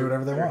just do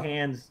whatever they their want.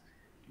 hands.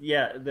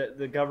 Yeah,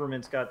 the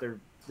government's got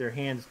their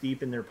hands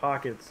deep in their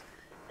pockets,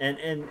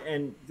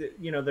 and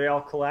they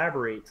all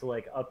collaborate to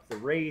like up the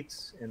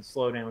rates and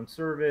slow down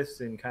service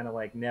and kind of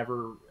like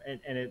never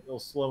and it'll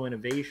slow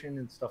innovation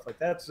and stuff like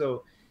that.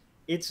 So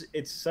it's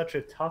such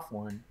a tough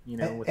one,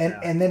 with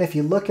that. And then if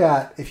you look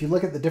at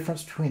the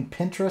difference between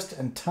Pinterest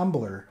and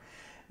Tumblr,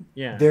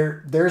 Yeah,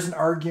 there's an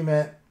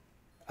argument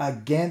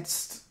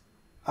against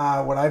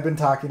what I've been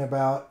talking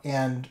about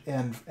and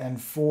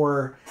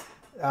for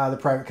the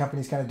private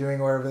companies kind of doing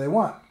whatever they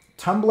want.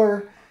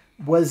 Tumblr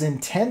was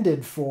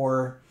intended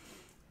for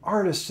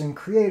artists and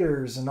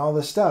creators and all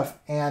this stuff,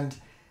 and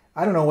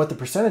I don't know what the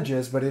percentage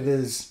is, but it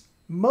is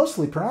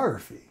mostly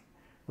pornography,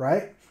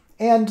 right?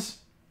 And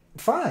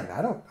fine,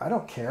 I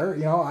don't care,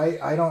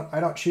 I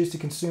don't choose to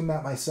consume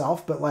that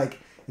myself, but like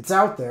it's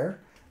out there.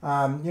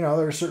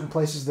 There are certain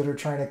places that are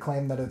trying to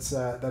claim that it's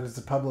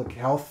a public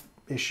health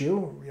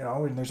issue,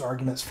 and there's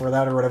arguments for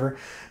that or whatever.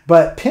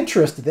 But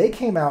Pinterest, they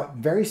came out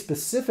very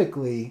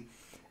specifically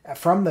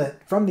from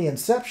the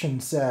inception,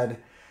 said,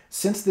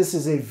 since this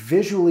is a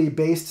visually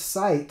based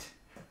site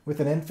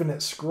with an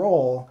infinite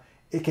scroll,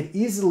 it could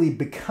easily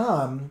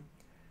become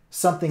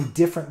something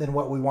different than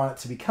what we want it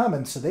to become.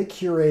 And so they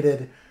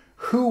curated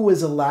who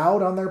was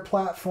allowed on their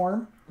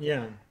platform.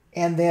 Yeah.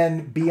 And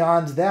then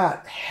beyond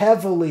that,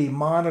 heavily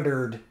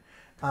monitored,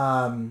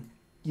 how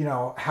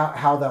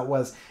that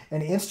was.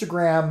 And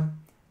Instagram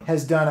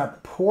has done a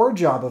poor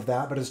job of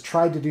that, but has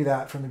tried to do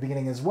that from the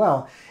beginning as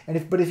well.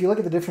 But if you look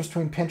at the difference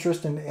between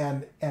Pinterest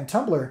and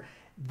Tumblr,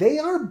 they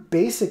are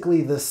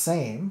basically the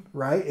same,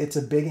 right? It's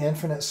a big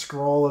infinite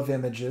scroll of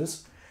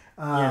images,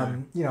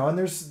 and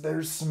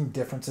there's some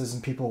differences,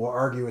 and people will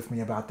argue with me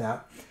about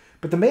that.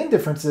 But the main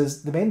difference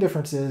is,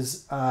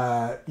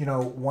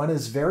 one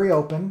is very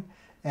open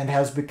and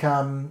has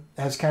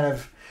kind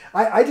of,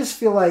 I just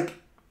feel like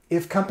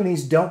if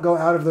companies don't go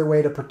out of their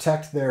way to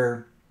protect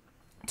their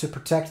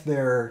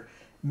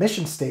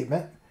mission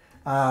statement,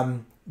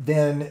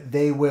 then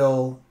they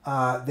will,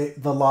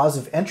 the laws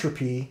of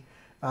entropy,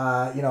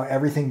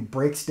 everything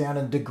breaks down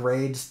and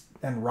degrades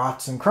and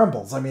rots and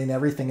crumbles. I mean,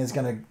 everything is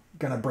going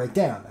to break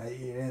down.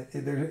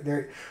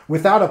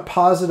 Without a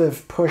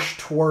positive push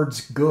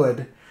towards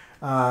good,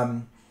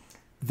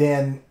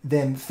 then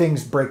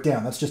things break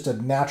down. That's just a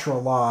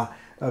natural law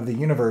of the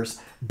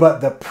universe. But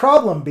the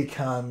problem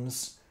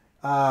becomes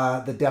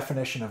the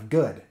definition of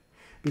good.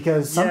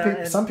 Because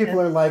some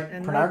people are like,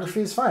 pornography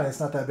is fine. It's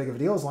not that big of a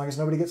deal as long as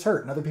nobody gets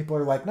hurt. And other people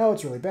are like, no,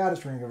 it's really bad.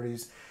 It's ruining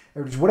everybody's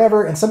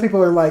whatever. And some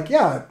people are like,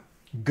 yeah,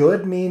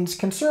 good means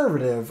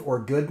conservative, or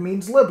good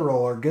means liberal,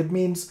 or good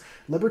means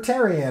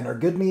libertarian, or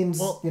good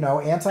means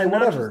anti whatever.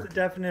 Not just the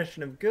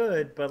definition of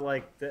good, but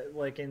like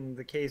in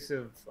the case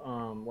of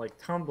like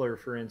Tumblr,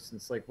 for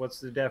instance, like what's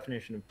the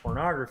definition of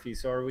pornography?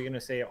 So are we going to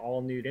say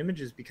all nude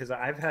images? Because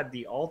I've had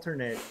the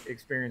alternate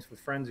experience with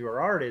friends who are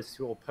artists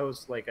who will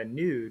post like a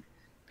nude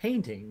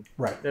painting,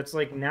 right, that's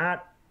like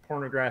not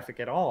pornographic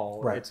at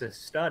all. Right. It's a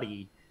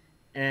study,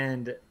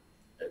 and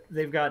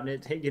they've gotten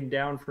it taken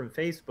down from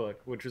Facebook,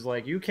 which is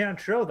like, you can't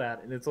show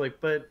that. And it's like,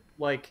 but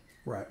like,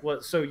 right,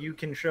 what? So you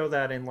can show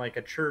that in like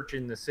a church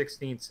in the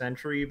 16th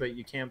century, but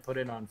you can't put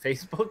it on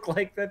Facebook?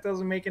 Like, that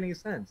doesn't make any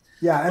sense.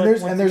 Yeah,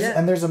 and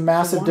there's a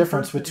massive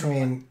difference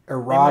between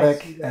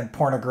erotic and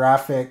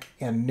pornographic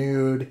and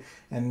nude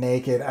and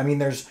naked. I mean,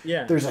 there's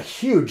a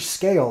huge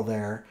scale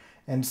there.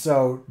 And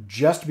so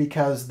just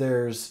because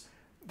there's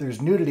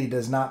nudity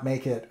does not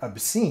make it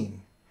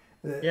obscene.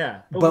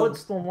 Yeah, but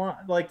what's the line?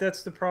 Like,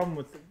 that's the problem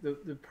with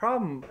the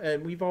problem,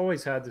 and we've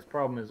always had this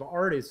problem as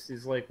artists,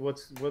 is like,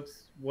 what's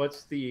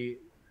the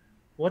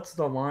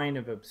line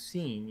of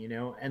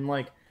obscene, And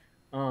like,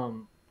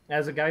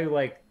 as a guy who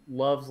like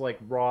loves like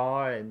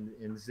Raw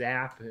and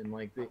Zap and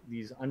like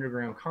these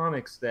underground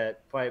comics,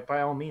 that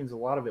by all means a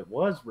lot of it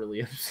was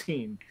really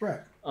obscene, right?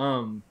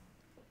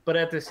 But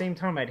at the same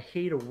time, I'd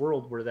hate a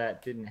world where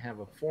that didn't have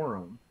a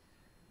forum.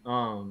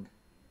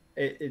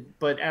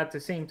 But at the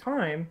same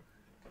time,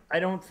 I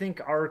don't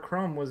think R.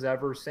 Crumb was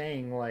ever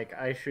saying like,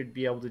 I should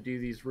be able to do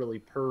these really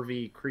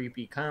pervy,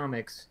 creepy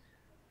comics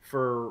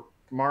for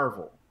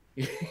Marvel.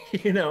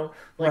 Right.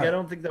 I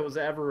don't think that was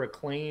ever a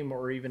claim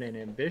or even an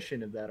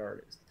ambition of that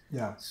artist.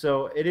 Yeah.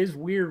 So it is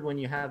weird when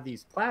you have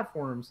these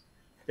platforms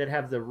that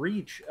have the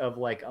reach of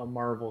like a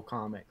Marvel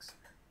Comics,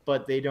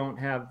 but they don't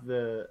have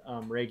the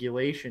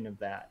regulation of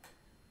that.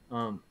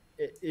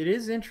 It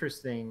is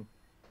interesting.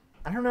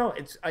 I don't know.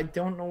 I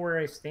don't know where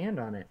I stand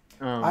on it.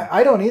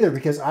 I don't either,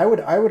 because I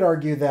would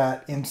argue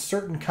that in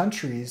certain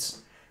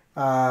countries,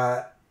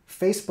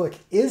 Facebook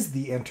is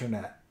the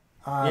internet.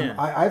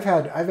 I've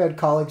had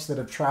colleagues that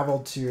have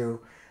traveled to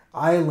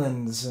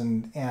islands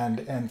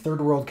and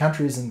third world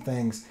countries and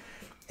things,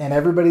 and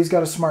everybody's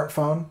got a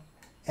smartphone,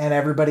 and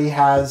everybody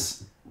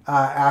has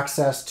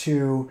access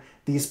to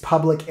these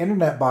public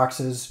internet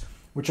boxes,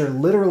 which are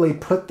literally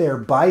put there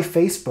by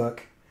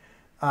Facebook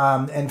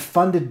and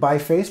funded by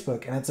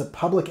Facebook, and it's a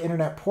public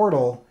internet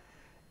portal.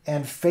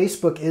 and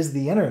Facebook is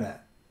the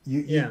internet.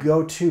 You Yeah.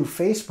 go to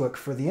Facebook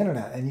for the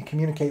internet, and you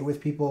communicate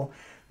with people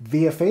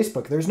via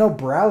Facebook. There's no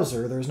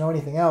browser. There's no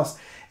anything else.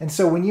 And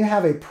so when you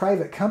have a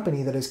private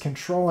company that is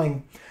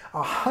controlling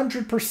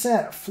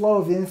 100% flow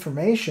of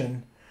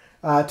information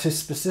to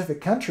specific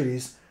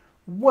countries,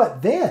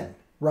 what then?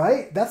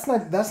 Right? That's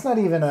not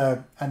even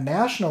a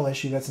national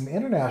issue. That's an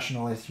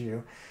international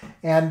issue.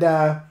 And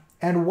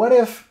what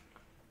if,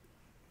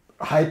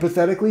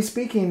 hypothetically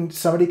speaking,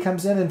 somebody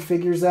comes in and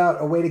figures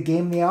out a way to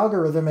game the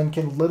algorithm and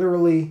can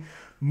literally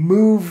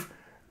move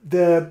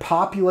the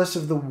populace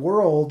of the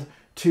world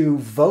to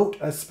vote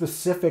a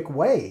specific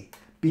way,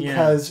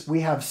 because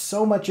we have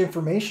so much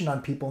information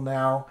on people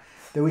now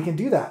that we can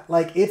do that.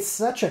 Like, it's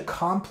such a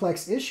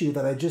complex issue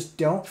that I just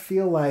don't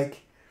feel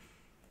like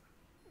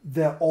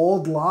the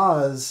old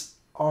laws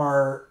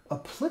are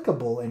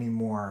applicable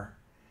anymore.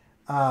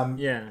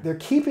 They're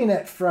keeping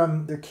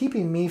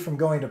me from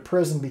going to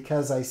prison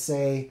because I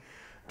say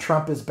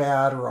Trump is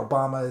bad or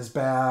Obama is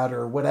bad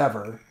or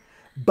whatever,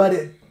 but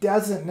it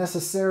doesn't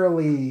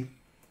necessarily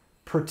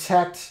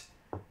protect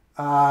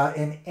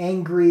an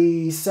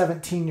angry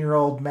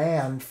 17-year-old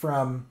man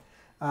from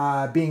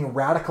being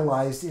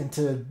radicalized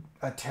into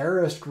a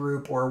terrorist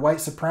group or a white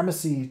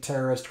supremacy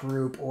terrorist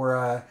group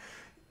or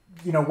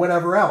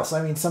whatever else.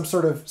 I mean, some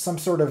sort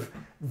of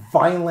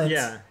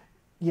violent,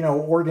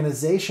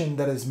 organization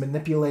that is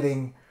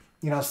manipulating,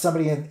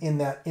 somebody in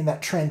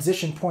that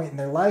transition point in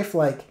their life.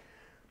 Like,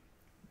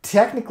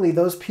 technically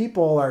those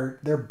people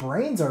their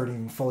brains aren't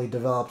even fully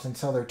developed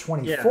until they're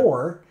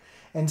 24.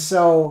 And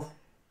so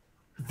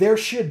there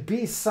should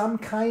be some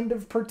kind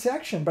of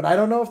protection, but I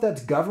don't know if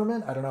that's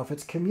government. I don't know if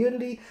it's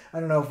community. I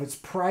don't know if it's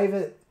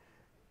private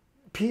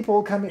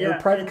people coming or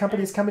private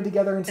companies coming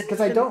together. And because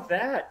I don't,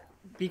 that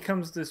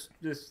becomes this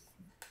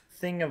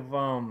thing of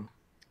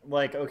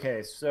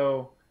okay,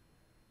 so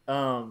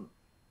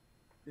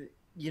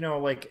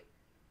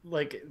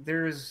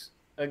there's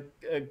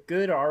a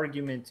good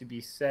argument to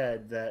be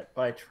said that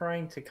by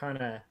trying to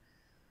kind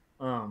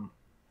of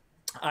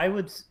I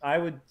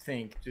would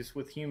think, just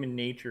with human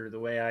nature, the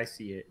way I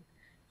see it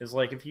is,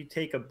 like, if you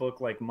take a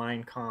book like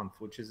Mein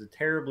Kampf, which is a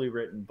terribly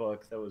written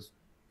book that was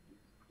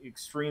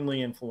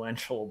extremely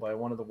influential by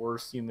one of the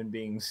worst human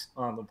beings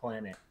on the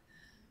planet,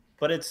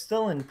 but it's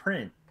still in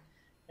print.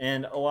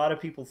 And a lot of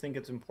people think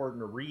it's important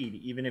to read,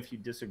 even if you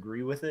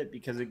disagree with it,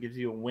 because it gives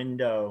you a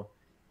window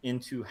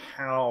into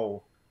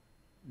how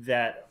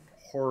that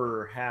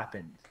horror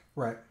happened.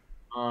 Right.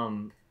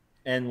 And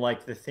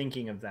like the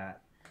thinking of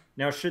that.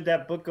 Now, should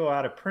that book go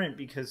out of print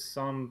because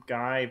some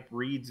guy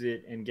reads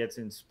it and gets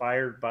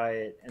inspired by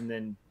it and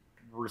then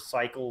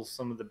recycles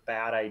some of the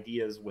bad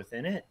ideas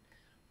within it?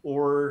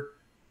 Or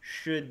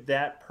should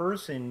that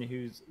person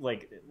who's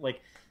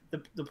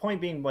the point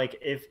being, like,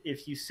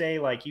 if you say,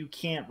 like, you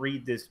can't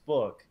read this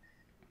book,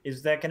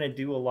 is that going to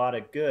do a lot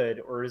of good,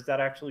 or is that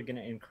actually going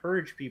to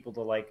encourage people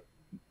to, like,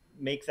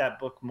 make that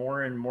book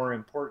more and more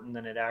important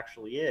than it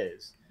actually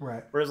is?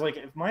 Right. Whereas, like,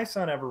 if my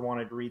son ever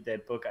wanted to read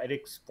that book, I'd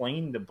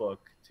explain the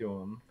book to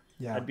him.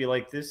 Yeah. I'd be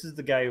like, this is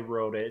the guy who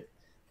wrote it.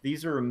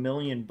 These are a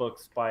million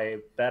books by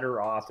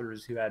better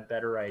authors who had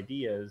better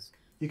ideas.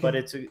 You can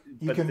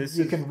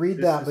read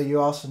that, but you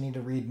also need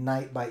to read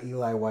Night by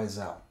Elie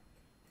Wiesel.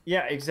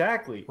 Yeah,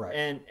 exactly.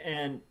 Right.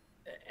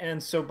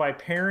 And so by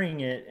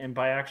pairing it and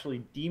by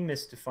actually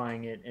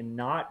demystifying it and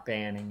not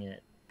banning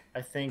it,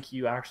 I think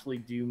you actually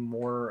do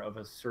more of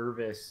a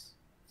service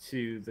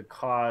to the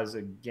cause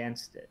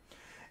against it.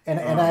 And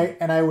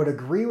I would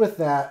agree with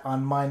that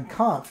on Mein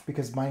Kampf,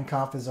 because Mein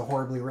Kampf is a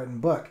horribly written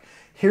book.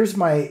 Here's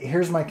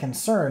my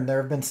concern.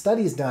 There have been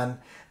studies done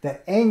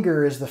that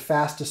anger is the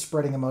fastest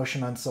spreading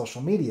emotion on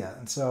social media,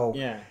 and so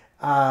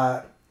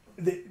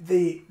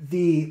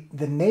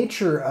the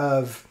nature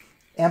of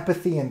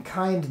empathy and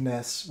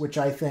kindness, which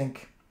I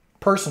think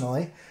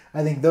personally,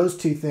 I think those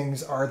two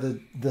things are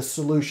the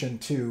solution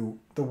to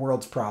the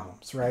world's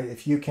problems, right?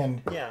 If you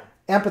can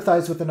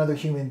empathize with another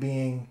human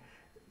being,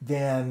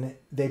 then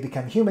they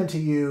become human to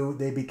you,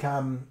 they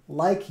become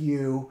like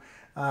you,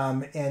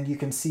 and you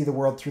can see the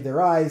world through their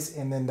eyes,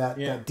 and then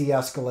that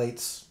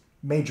de-escalates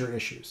major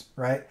issues,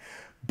 right?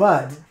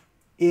 But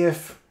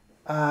if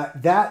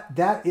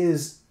that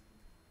is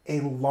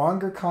a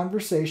longer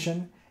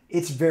conversation,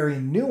 it's very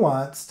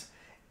nuanced,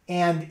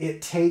 and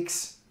it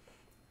takes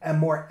a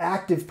more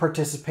active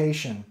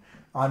participation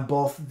on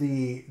both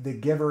the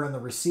giver and the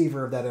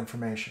receiver of that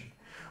information.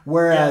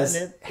 Whereas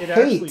it hate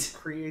actually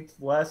creates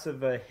less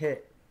of a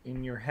hit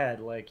in your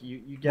head. Like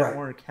you get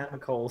more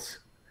chemicals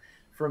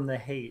from the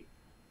hate.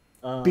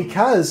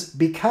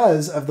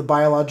 Because of the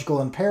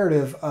biological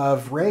imperative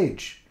of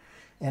rage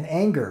and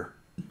anger.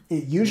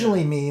 It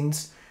usually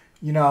means,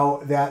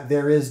 that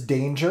there is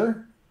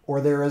danger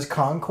or there is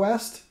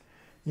conquest,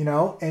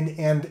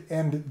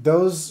 and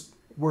those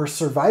were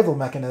survival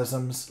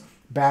mechanisms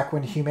back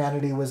when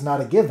humanity was not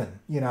a given,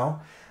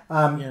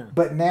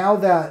 But now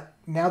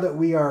that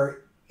we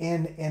are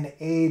in an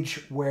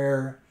age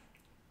where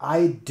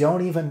I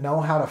don't even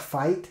know how to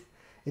fight,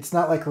 it's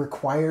not like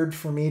required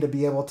for me to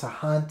be able to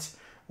hunt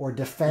or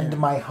defend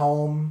my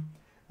home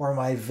or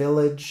my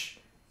village.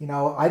 You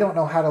know, I don't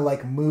know how to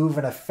like move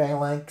in a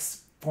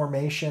phalanx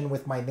formation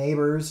with my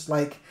neighbors.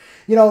 Like,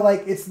 you know,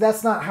 like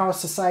that's not how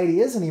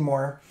society is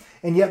anymore.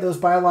 And yet those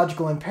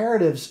biological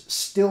imperatives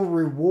still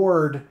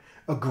reward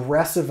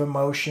aggressive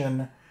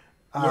emotion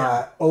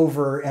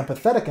over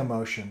empathetic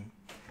emotion.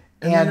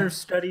 And then there's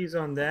studies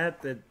on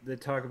that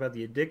talk about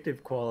the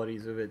addictive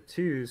qualities of it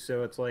too.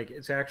 So it's like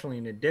it's actually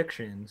an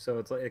addiction. So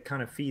it's like it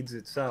kind of feeds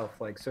itself.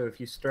 Like, so if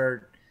you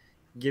start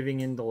giving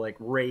into like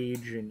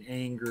rage and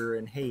anger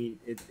and hate,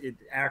 it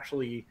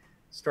actually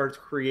starts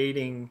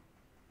creating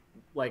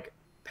like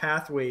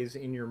pathways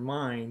in your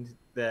mind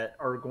that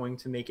are going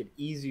to make it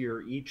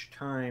easier each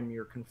time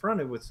you're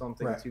confronted with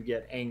something to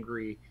get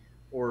angry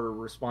or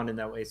respond in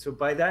that way. So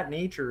by that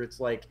nature, it's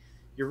like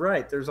you're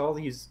right. There's all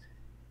these.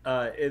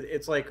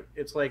 It's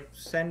like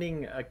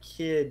sending a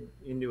kid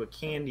into a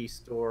candy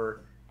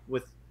store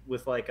with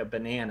like a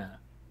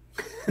banana.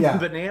 Yeah,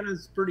 The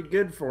banana's pretty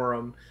good for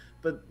them,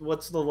 but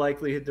what's the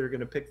likelihood they're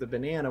going to pick the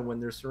banana when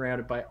they're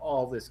surrounded by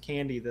all this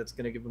candy that's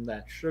going to give them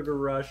that sugar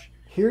rush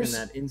and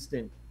that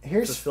instant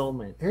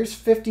fulfillment? Here's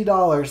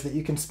 $50 that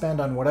you can spend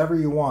on whatever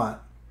you want,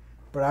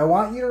 but I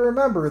want you to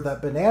remember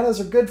that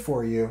bananas are good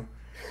for you.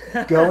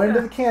 Go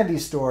into the candy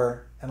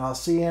store, and I'll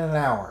see you in an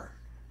hour,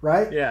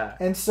 right? Yeah.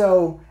 And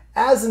so,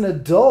 as an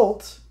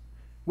adult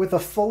with a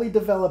fully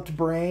developed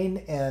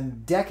brain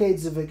and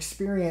decades of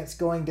experience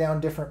going down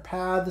different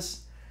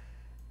paths,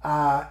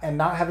 and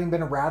not having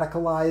been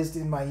radicalized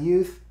in my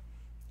youth,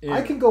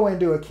 I can go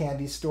into a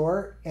candy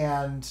store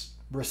and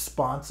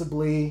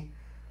responsibly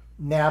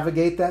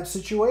navigate that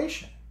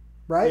situation,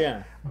 right?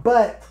 Yeah.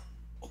 But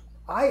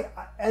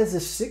as a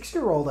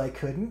 6-year-old, I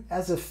couldn't.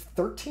 As a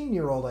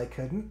 13-year-old, I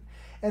couldn't.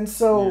 And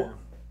so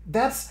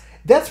that's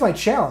my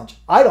challenge.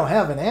 I don't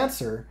have an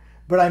answer,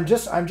 but I'm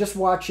just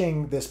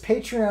watching this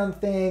Patreon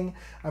thing.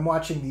 I'm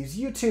watching these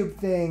YouTube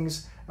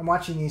things. I'm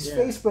watching these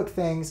Facebook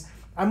things.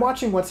 I'm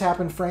watching what's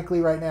happened,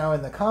 frankly, right now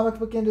in the comic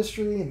book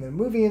industry, in the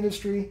movie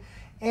industry.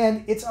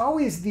 And it's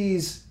always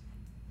these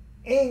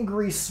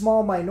angry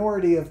small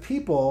minority of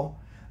people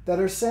that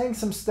are saying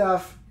some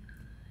stuff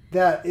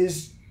that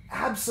is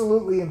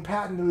absolutely and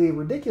patently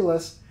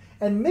ridiculous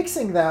and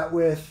mixing that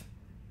with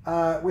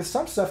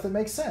some stuff that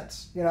makes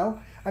sense, you know?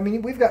 I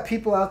mean, we've got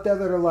people out there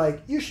that are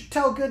like, you should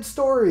tell good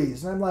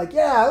stories. And I'm like,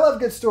 yeah, I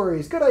love good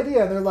stories. Good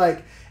idea. And they're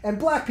like, and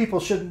black people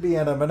shouldn't be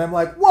in them. And I'm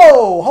like,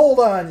 whoa, hold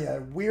on, you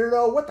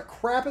weirdo. What the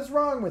crap is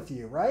wrong with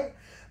you, right?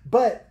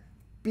 But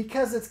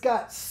because it's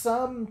got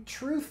some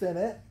truth in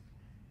it,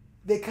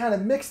 they kind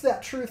of mix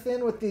that truth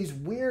in with these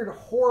weird,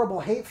 horrible,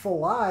 hateful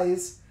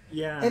lies.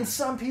 Yeah. And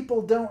some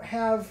people don't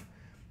have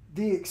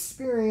the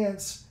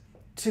experience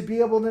to be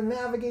able to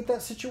navigate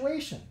that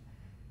situation.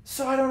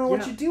 So I don't know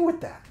what you do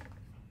with that.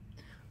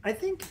 I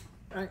think,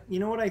 you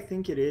know what I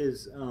think it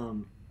is?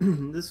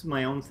 This is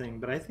my own thing,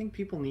 but I think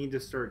people need to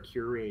start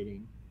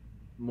curating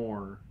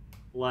more,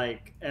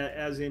 like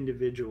as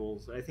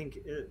individuals. I think,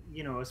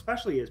 you know,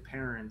 especially as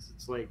parents,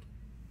 it's like,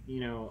 you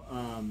know,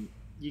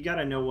 you got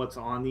to know what's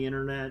on the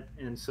internet.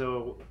 And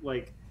so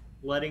like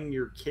letting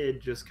your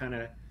kid just kind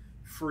of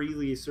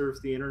freely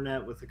surf the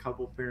internet with a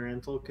couple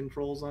parental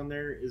controls on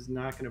there is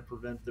not going to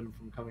prevent them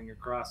from coming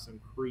across some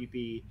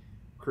creepy,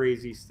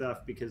 crazy stuff,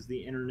 because the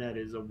internet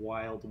is a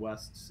Wild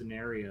West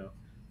scenario.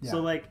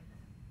 So like,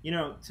 you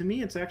know, to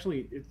me it's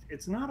actually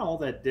it's not all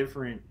that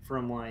different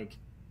from like,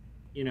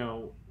 you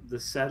know, the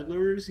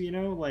settlers, you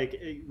know, like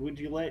would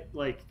you let,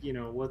 like, you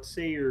know, let's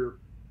say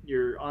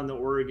you're on the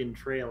Oregon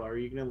Trail, are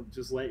you gonna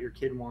just let your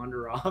kid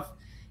wander off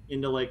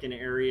into like an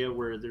area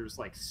where there's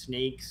like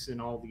snakes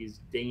and all these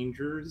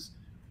dangers,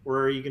 or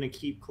are you gonna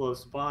keep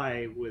close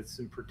by with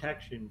some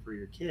protection for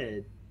your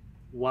kid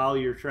while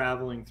you're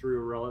traveling through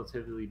a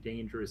relatively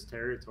dangerous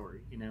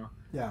territory, you know?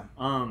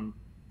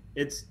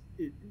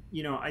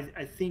 You know,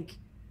 I think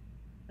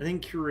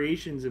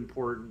curation's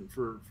important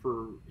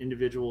for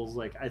individuals.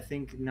 Like, I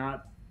think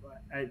not,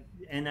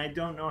 and I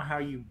don't know how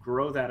you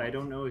grow that. I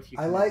don't know if you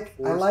can I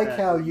like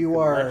how you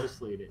are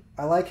legislate it.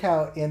 I like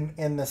how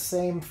in the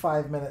same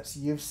 5 minutes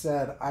you've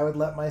said, I would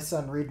let my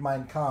son read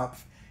Mein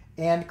Kampf,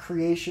 and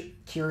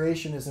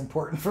curation is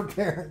important for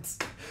parents.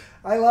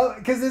 I love it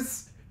because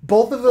it's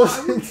both of those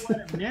things.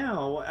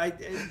 Now,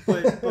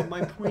 but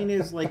my point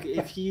is, like,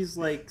 if he's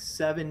like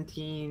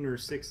 17 or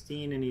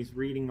 16 and he's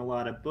reading a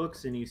lot of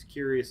books and he's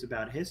curious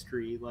about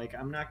history, like,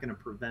 I'm not going to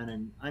prevent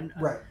him.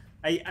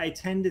 I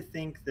tend to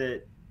think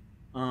that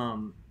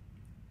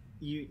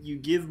you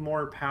give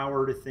more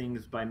power to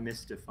things by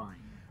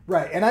mystifying.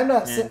 Right, and I'm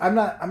not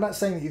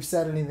saying that you've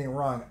said anything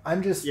wrong.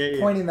 I'm just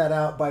pointing that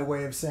out by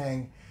way of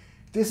saying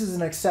this is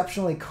an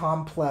exceptionally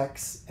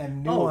complex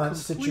and nuanced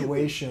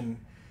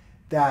situation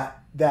that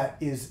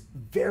is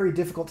very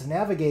difficult to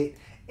navigate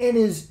and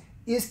is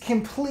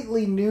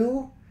completely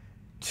new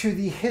to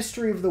the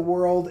history of the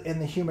world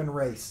and the human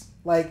race.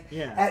 Like,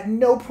 at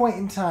no point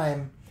in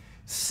time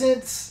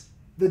since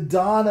the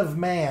dawn of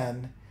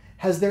man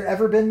has there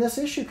ever been this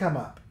issue come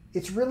up.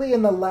 It's really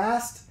in the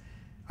last,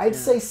 I'd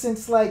say,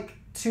 since like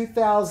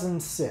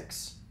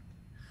 2006.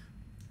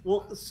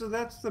 Well, so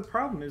that's the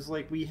problem, is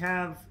like we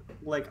have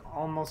like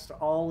almost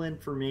all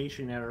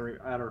information at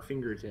our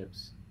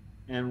fingertips,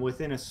 and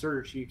within a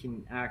search you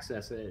can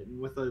access it. And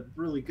with a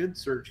really good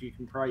search, you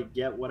can probably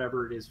get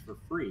whatever it is for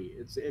free.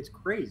 It's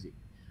crazy.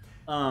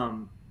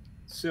 Um,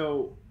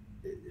 so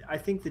I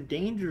think the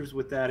dangers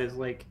with that is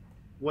like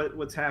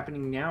what's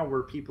happening now,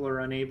 where people are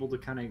unable to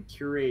kind of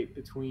curate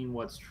between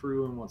what's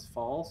true and what's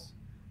false.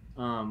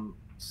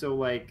 So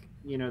like,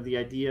 you know, the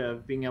idea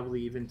of being able to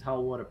even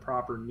tell what a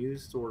proper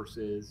news source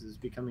is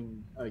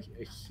becoming a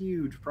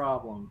huge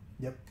problem.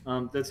 Yep.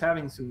 That's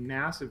having some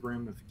massive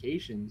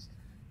ramifications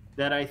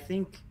that I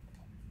think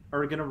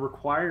are going to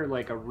require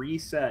like a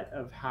reset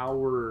of how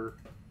we're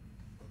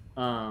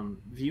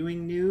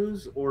viewing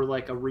news, or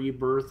like a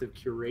rebirth of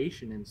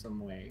curation in some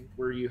way,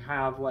 where you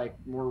have like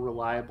more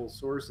reliable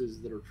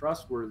sources that are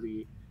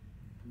trustworthy,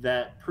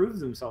 that prove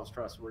themselves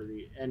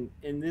trustworthy. And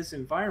in this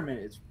environment,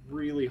 it's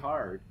really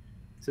hard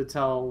to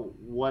tell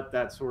what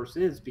that source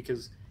is,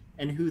 because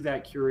and who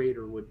that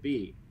curator would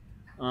be.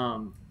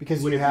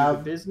 Because Would you it be the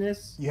have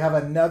business? you have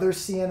another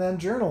CNN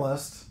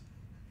journalist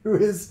who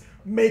is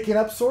making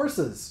up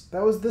sources.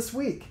 That was this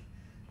week.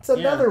 It's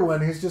another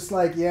one who's just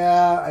like,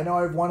 yeah, I know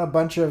I've won a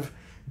bunch of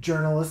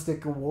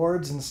journalistic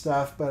awards and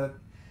stuff, but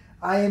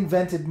I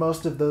invented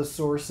most of those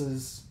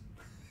sources.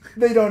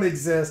 They don't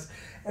exist.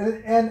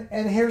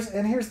 And here's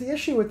the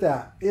issue with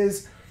that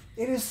is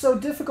it is so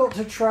difficult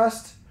to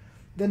trust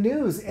the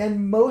news.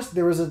 And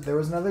there was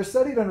another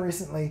study done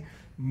recently.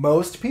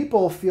 Most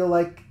people feel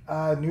like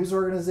news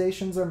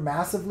organizations are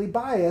massively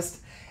biased,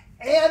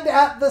 and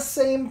at the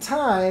same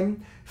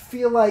time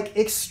feel like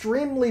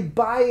extremely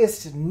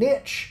biased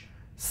niche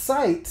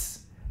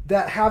sites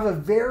that have a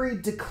very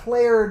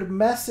declared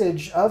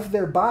message of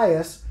their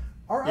bias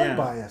are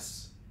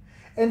unbiased.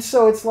 And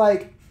so it's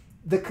like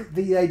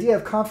the idea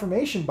of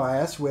confirmation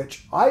bias,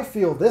 which I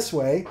feel this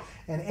way,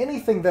 and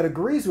anything that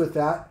agrees with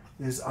that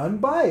is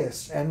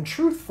unbiased and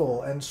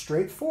truthful and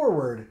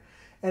straightforward.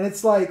 And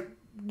it's like,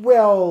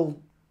 well,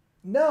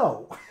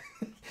 no.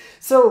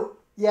 So,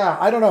 yeah,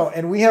 I don't know.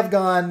 And we have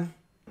gone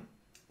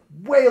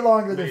way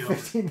longer than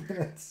 15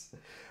 minutes.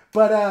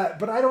 But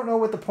I don't know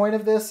what the point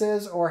of this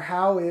is or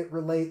how it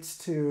relates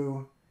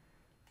to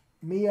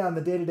me on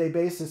the day-to-day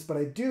basis. But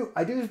I do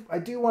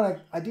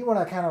want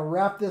to kind of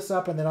wrap this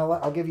up, and then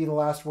I'll give you the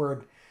last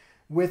word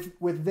with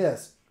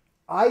this.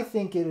 I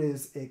think it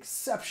is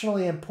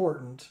exceptionally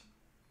important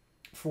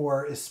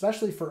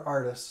especially for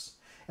artists,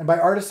 and by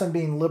artists I'm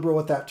being liberal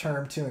with that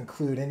term to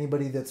include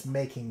anybody that's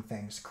making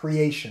things,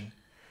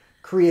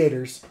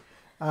 creators,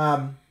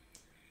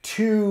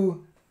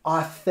 to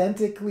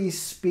authentically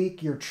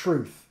speak your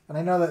truth. And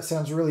I know that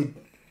sounds really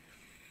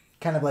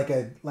kind of like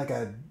a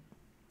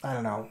I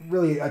don't know,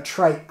 really a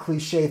trite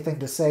cliche thing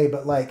to say,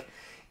 but like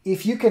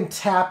if you can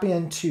tap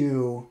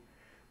into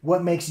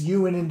what makes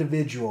you an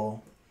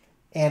individual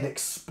and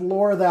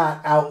explore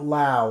that out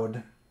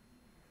loud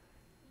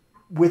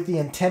with the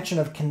intention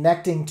of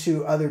connecting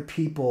to other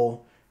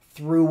people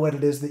through what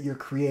it is that you're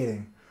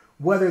creating,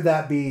 whether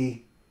that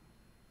be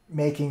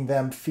making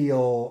them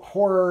feel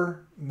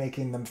horror,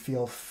 making them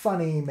feel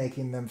funny,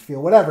 making them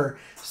feel whatever,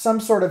 some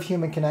sort of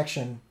human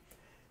connection.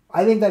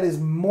 I think that is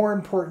more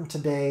important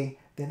today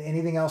than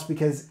anything else,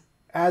 because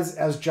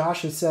as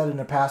Josh has said in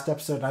a past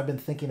episode, and I've been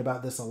thinking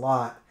about this a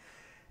lot,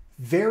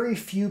 very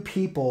few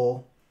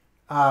people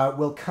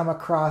will come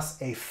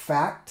across a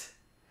fact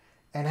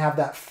and have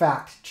that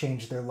fact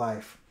change their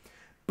life.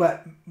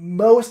 But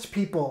most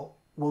people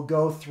will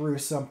go through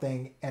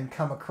something and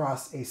come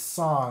across a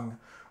song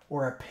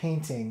or a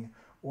painting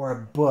or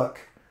a book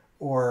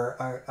or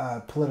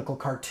a political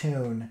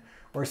cartoon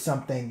or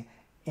something,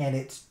 and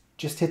it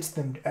just hits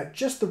them at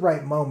just the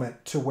right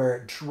moment to where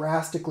it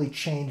drastically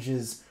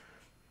changes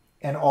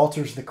and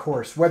alters the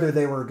course, whether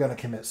they were going to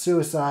commit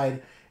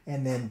suicide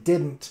and then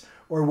didn't,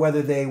 or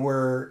whether they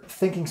were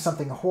thinking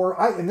something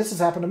horrible. And this has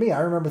happened to me.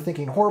 I remember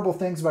thinking horrible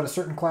things about a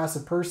certain class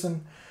of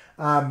person,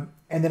 and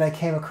then I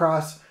came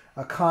across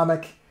a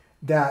comic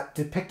that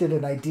depicted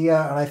an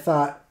idea, and I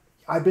thought,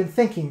 I've been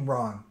thinking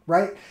wrong,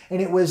 right?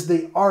 And it was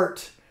the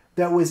art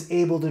that was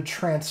able to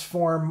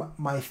transform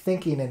my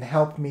thinking and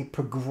help me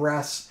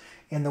progress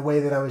in the way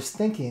that I was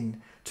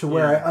thinking to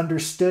where I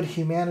understood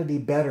humanity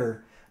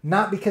better,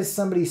 not because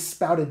somebody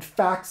spouted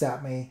facts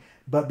at me,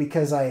 but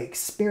because I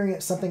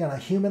experienced something on a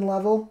human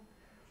level.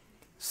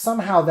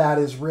 Somehow that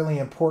is really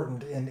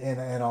important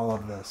in all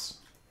of this.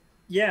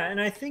 Yeah, and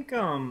I think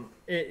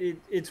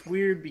it's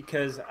weird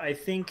because I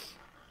think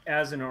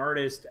as an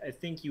artist, I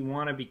think you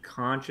want to be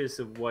conscious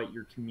of what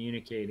you're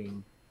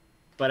communicating,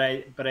 but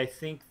I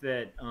think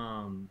that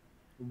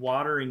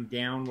watering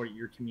down what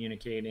you're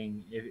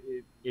communicating,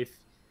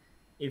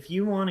 if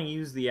you want to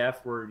use the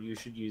F word, you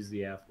should use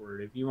the F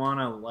word. If you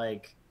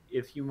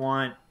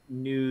want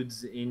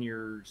nudes in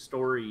your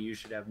story, you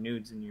should have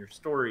nudes in your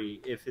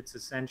story. If it's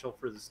essential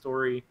for the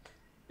story,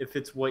 if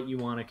it's what you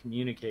want to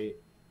communicate,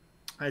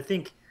 I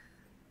think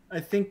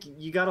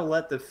you got to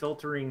let the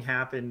filtering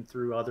happen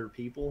through other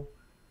people.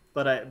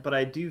 But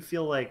I do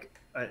feel like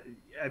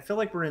I feel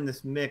like we're in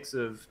this mix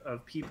of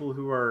people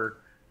who are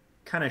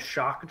kind of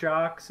shock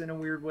jocks in a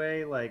weird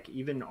way, like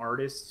even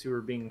artists who are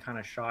being kind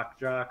of shock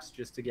jocks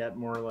just to get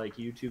more like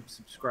YouTube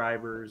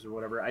subscribers or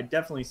whatever. I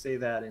definitely say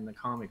that in the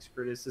comics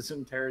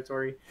criticism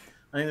territory.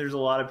 I think there's a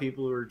lot of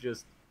people who are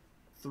just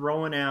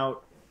throwing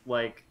out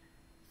like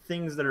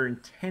things that are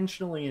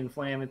intentionally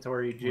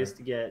inflammatory just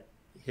to get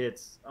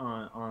hits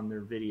on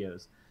their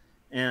videos.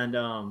 And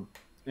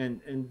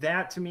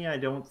that to me I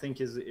don't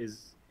think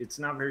is it's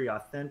not very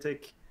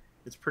authentic.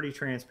 It's pretty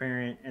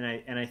transparent, and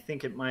I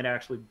think it might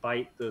actually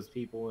bite those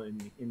people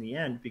in the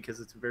end, because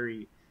it's a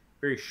very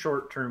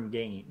short-term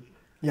gain.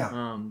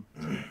 Yeah.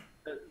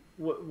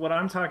 What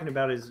I'm talking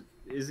about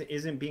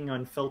isn't being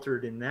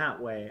unfiltered in that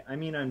way. I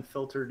mean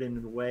unfiltered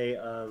in the way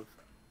of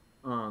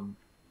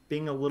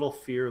being a little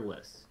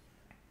fearless.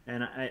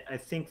 And I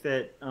think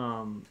that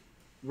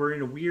we're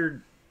in a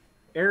weird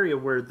area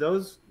where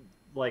those,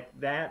 like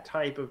that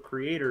type of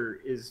creator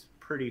is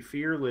pretty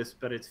fearless,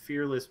 but it's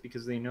fearless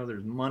because they know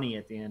there's money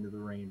at the end of the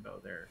rainbow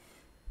there,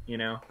 you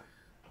know?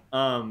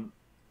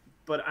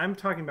 But I'm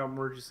talking about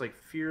more just like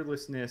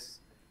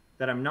fearlessness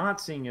that I'm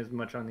not seeing as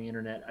much on the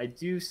internet. I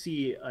do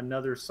see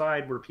another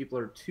side where people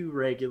are too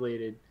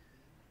regulated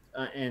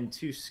and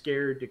too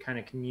scared to kind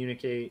of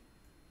communicate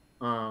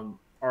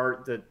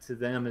art that to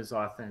them is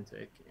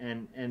authentic.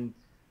 And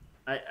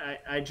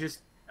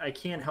I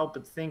can't help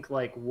but think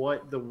like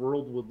what the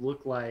world would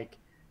look like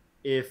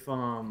if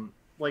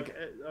like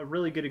a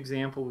really good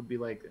example would be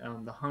like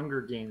The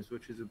Hunger Games,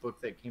 which is a book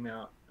that came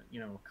out, you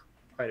know,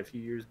 quite a few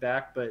years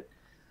back. But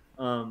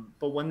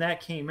when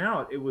that came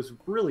out, it was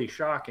really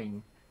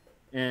shocking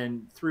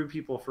and threw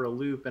people for a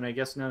loop. And I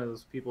guess none of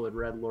those people had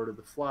read Lord of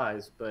the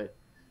Flies, but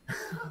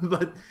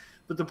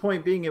but the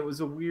point being, it was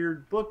a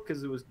weird book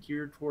because it was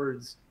geared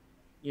towards,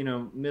 you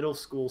know, middle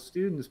school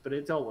students, but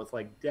it dealt with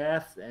like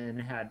death and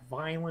had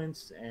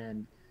violence,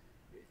 and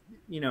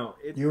you know,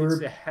 it's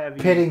a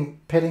heavy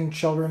pitting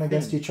children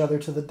against each other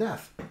to the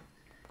death.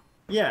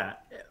 Yeah,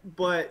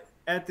 but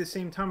at the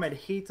same time, I'd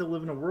hate to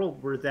live in a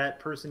world where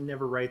that person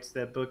never writes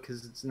that book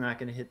because it's not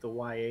going to hit the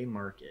YA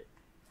market.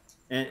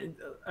 And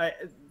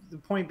the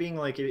point being,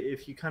 like,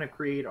 if you kind of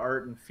create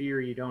art and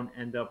fear, you don't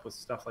end up with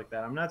stuff like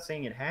that. I'm not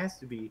saying it has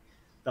to be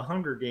The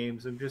Hunger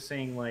Games. I'm just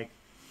saying, like,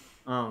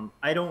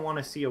 I don't want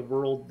to see a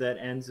world that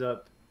ends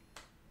up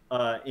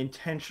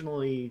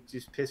intentionally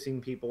just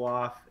pissing people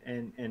off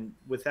and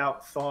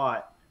without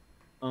thought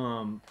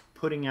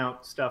putting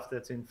out stuff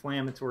that's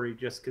inflammatory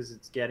just because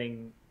it's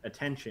getting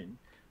attention.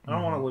 I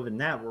don't want to live in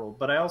that world,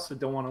 but I also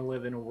don't want to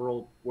live in a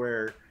world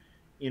where,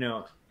 you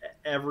know,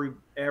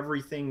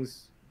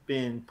 everything's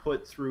been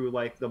put through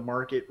like the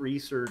market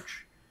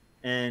research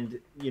and,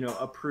 you know,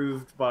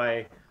 approved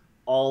by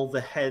all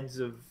the heads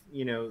of,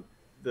 you know,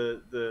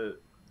 the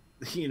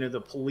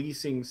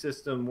policing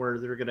system, where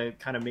they're going to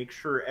kind of make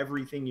sure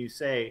everything you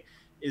say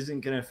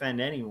isn't going to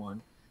offend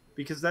anyone,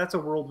 because that's a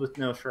world with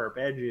no sharp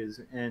edges.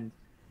 And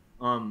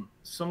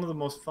some of the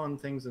most fun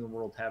things in the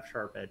world have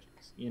sharp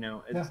edges. You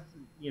know, it's,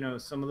 you know,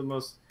 some of the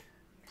most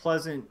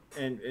pleasant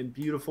and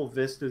beautiful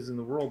vistas in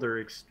the world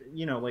are,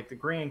 you know, like the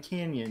Grand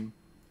Canyon.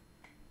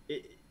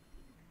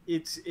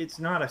 It's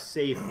not a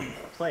safe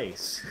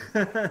place,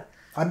 but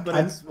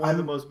it's one of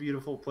the most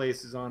beautiful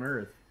places on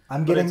earth.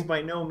 But it's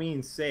by no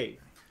means safe.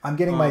 I'm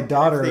getting my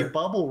daughter. If they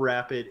bubble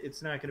wrap it,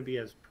 it's not going to be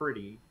as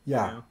pretty.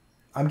 Yeah. You know?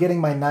 I'm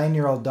getting my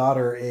 9-year-old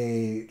daughter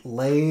a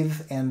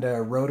lathe and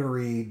a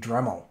rotary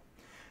Dremel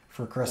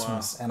for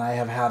Christmas. Wow. And I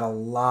have had a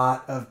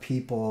lot of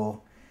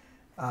people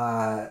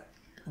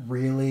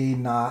really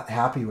not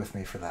happy with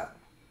me for that.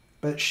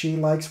 But she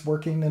likes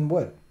working in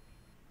wood.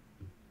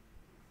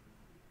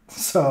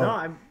 So.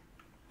 No,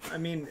 I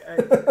mean,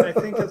 I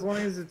think as long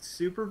as it's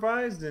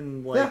supervised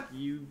and like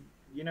you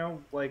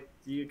know, like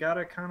you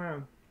gotta kind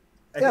of.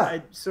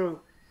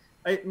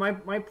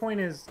 My point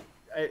is,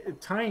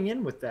 tying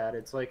in with that,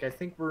 it's like I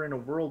think we're in a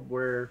world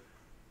where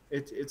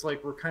it's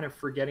like we're kind of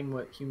forgetting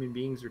what human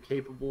beings are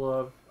capable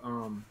of.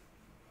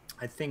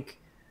 I think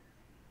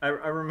I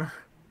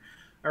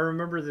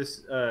remember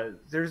this.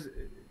 There's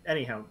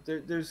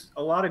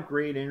a lot of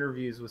great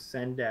interviews with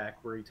Sendak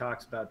where he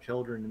talks about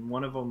children, and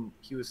one of them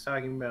he was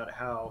talking about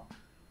how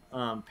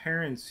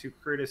parents who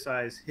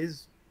criticize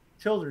his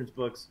children's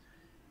books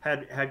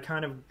had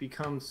kind of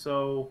become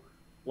so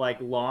like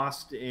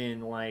lost in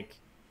like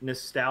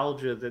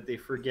nostalgia that they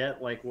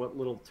forget like what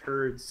little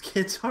turds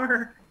kids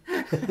are.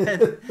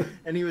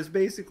 and he was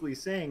basically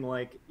saying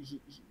like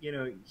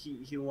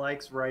he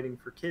likes writing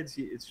for kids.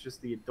 It's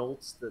just the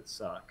adults that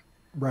suck,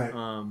 right?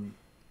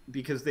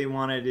 Because they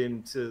wanted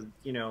him to,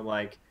 you know,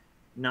 like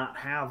not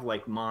have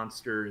like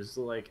monsters,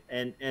 like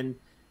and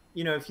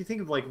you know, if you think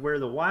of like Where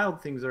the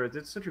Wild Things Are,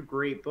 that's such a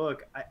great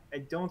book. I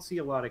don't see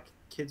a lot of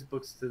kids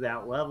books to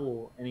that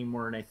level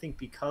anymore, and I think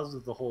because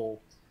of the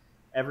whole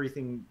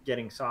everything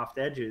getting soft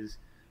edges.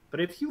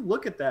 But if you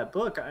look at that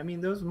book, I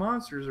mean, those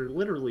monsters are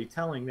literally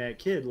telling that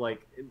kid,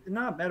 like,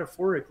 not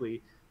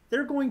metaphorically,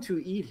 they're going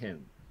to eat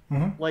him.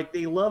 Mm-hmm. Like,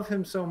 they love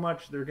him so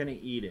much, they're going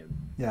to eat him.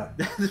 Yeah.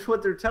 That's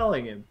what they're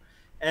telling him.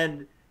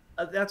 And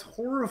that's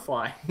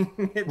horrifying.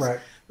 It's Right.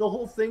 the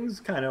whole thing's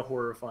kind of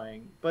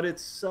horrifying, but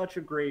it's such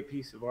a great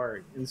piece of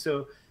art. And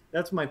so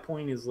that's my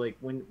point, is like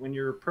when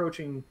you're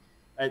approaching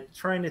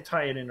trying to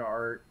tie it into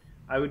art,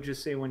 I would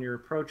just say when you're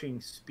approaching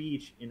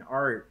speech in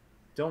art,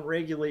 don't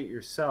regulate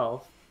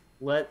yourself.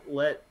 Let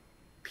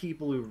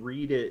people who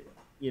read it,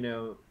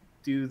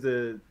 do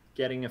the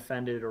getting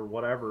offended or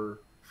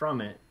whatever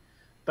from it.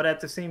 But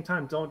at the same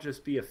time, don't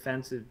just be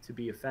offensive to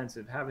be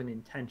offensive. Have an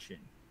intention,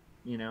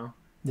 you know?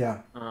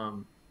 Yeah.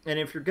 And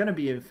if you're gonna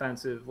be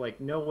offensive, like,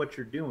 know what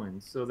you're doing,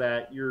 so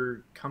that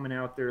you're coming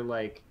out there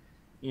like,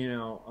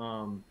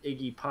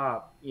 Iggy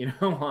Pop,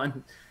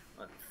 on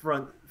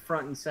front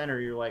and center.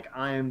 You're like,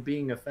 I am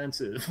being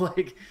offensive.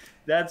 Like,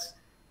 that's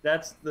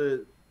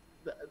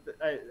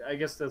I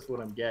guess that's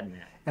what I'm getting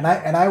at. And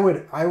I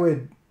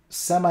would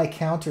semi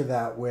counter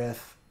that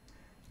with,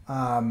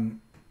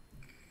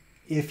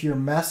 if your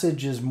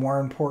message is more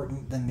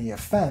important than the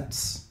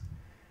offense,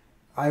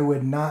 I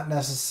would not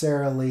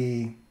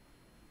necessarily,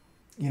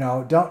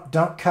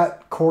 don't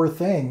cut core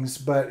things,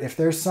 but if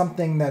there's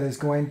something that is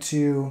going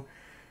to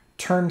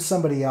turn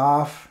somebody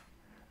off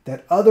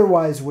that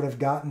otherwise would have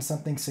gotten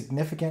something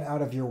significant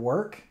out of your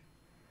work,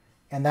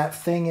 and that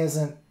thing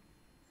isn't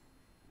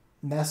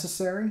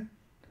necessary,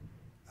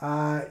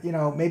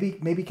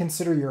 maybe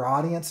consider your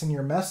audience and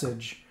your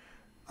message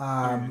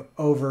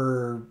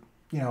over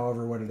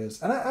what it is.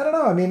 And I don't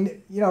know. I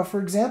mean,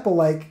 for example,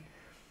 like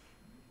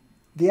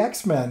the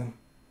X-Men,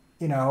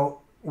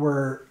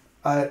 were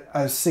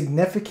a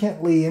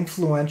significantly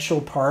influential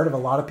part of a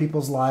lot of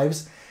people's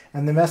lives.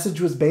 And the message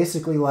was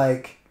basically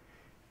like,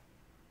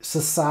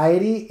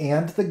 society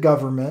and the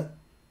government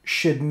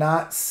should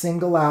not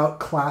single out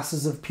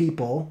classes of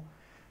people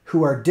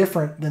who are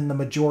different than the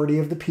majority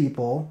of the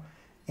people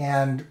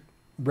and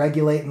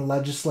regulate and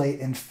legislate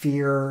and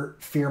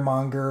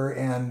fearmonger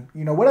and,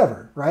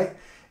 whatever, right?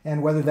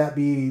 And whether that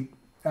be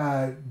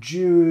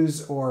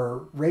Jews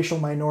or racial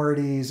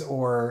minorities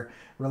or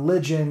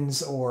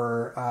religions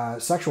or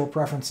sexual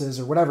preferences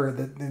or whatever,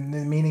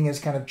 the meaning has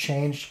kind of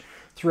changed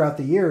throughout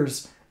the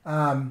years.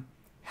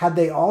 Had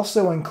they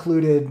also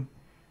included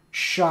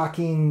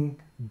shocking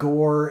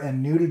gore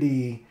and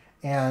nudity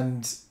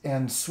and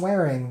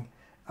swearing,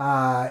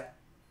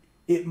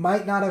 it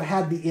might not have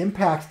had the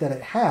impact that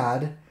it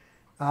had,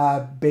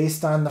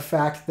 based on the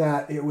fact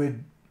that it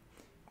would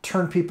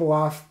turn people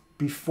off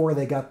before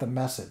they got the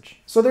message.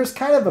 So there's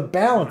kind of a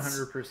balance.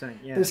 100%.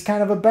 Yeah. There's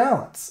kind of a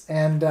balance,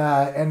 and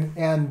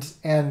the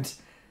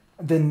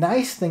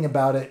nice thing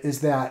about it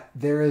is that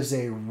there is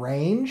a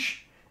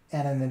range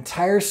and an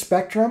entire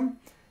spectrum,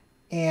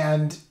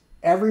 and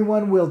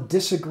everyone will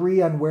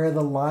disagree on where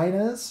the line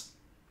is,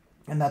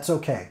 and that's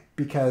okay,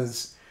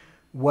 because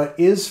what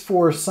is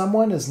for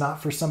someone is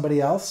not for somebody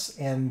else,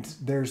 and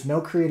there's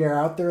no creator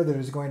out there that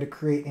is going to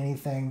create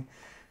anything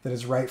that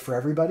is right for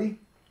everybody.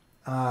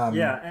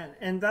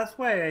 And that's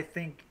why I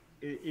think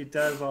it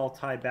does all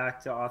tie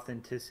back to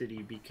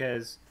authenticity,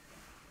 because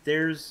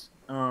there's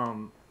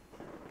oh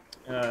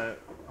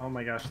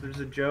my gosh, there's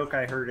a joke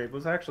I heard. It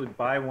was actually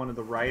by one of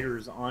the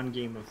writers on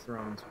Game of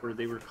Thrones, where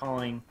they were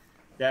calling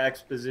the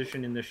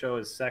exposition in the show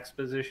as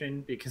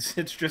sexposition, because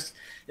it's just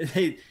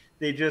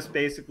they just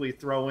basically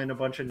throw in a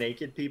bunch of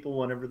naked people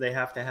whenever they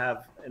have to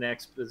have an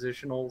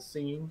expositional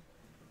scene,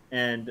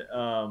 and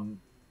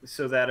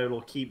so that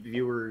it'll keep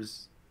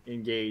viewers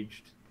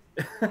engaged.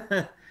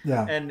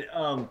 Yeah. And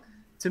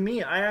to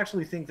me, I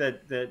actually think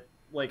that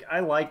like, I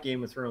like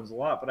Game of Thrones a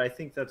lot, but I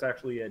think that's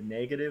actually a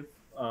negative,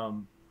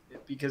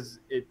 because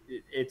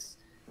it's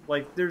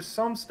like, there's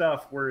some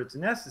stuff where it's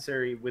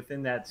necessary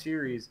within that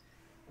series,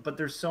 but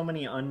there's so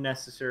many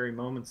unnecessary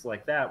moments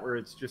like that where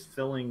it's just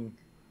filling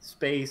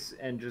space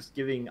and just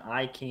giving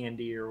eye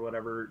candy or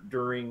whatever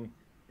during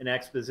an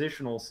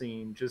expositional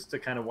scene, just to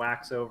kind of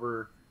wax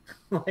over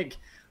like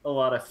a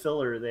lot of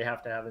filler they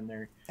have to have in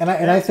there. And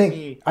I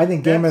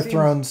think Game of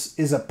Thrones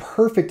is a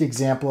perfect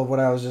example of what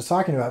I was just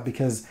talking about,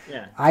 because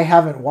I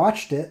haven't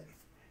watched it,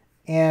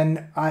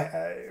 and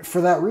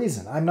for that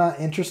reason, I'm not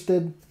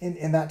interested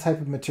in that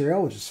type of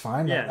material, which is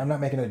fine. I'm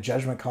not making a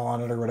judgment call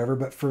on it or whatever,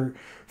 but for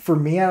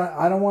me,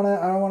 I don't want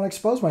to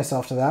expose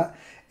myself to that.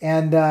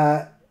 And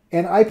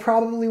I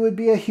probably would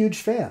be a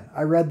huge fan.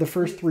 I read the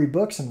first 3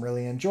 books and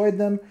really enjoyed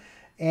them,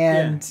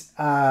 and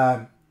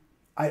I'd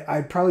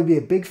probably be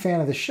a big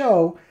fan of the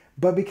show,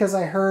 but because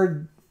I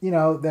heard,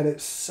 that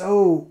it's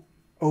so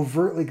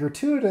overtly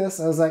gratuitous,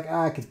 I was like,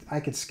 I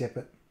could skip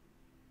it.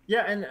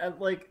 Yeah, and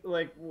like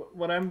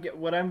what I'm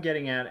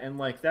getting at, and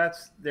like,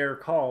 that's their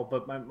call.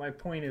 But my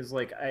point is,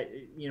 like,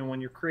 when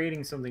you're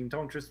creating something,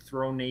 don't just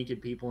throw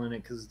naked people in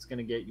it because it's going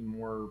to get you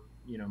more,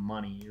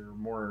 money or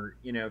more,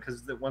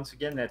 because once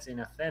again, that's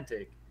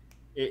inauthentic.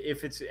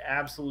 If it's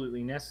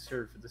absolutely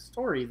necessary for the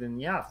story,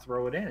 then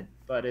throw it in.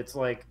 But it's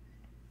like,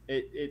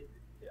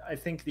 I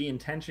think the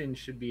intention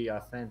should be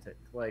authentic.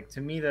 Like,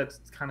 to me, that's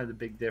kind of the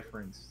big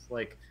difference,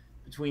 like,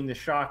 between the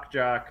shock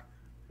jock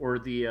or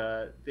the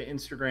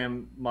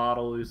Instagram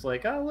model who's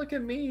like, oh, look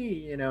at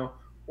me,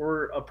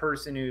 or a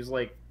person who's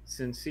like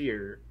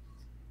sincere.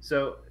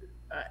 So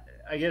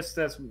I guess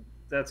that's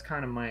that's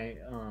kind of my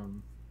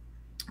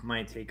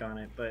take on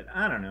it. But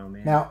I don't know,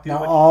 man. Now, Do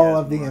what you all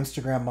guys of the want.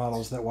 Instagram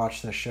models that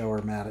watch this show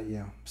are mad at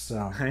you.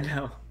 So I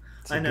know,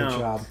 it's a I good know.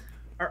 job.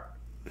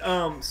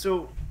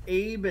 So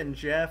Abe and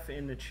Jeff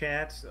in the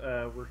chats,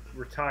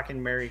 we're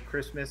talking Merry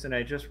Christmas, and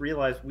I just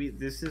realized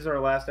this is our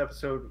last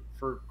episode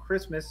for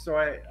Christmas. So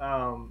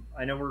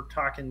I know we're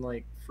talking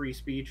like free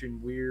speech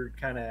and weird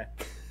kind of.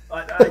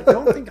 I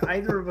don't think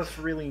either of us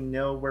really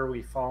know where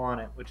we fall on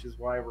it, which is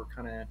why we're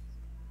kind of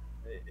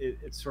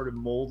it's sort of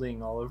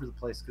molding all over the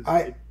place because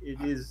I it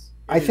I is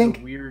a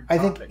think weird I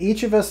think topic.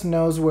 each of us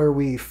knows where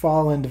we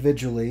fall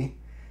individually,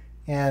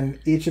 and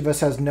each of us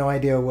has no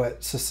idea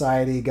what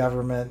society,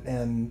 government,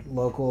 and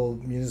local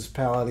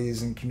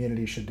municipalities and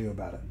communities should do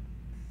about it.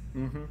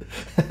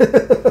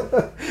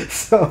 Mm-hmm.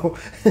 So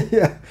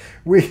yeah,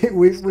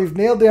 we've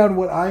nailed down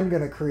what I'm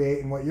going to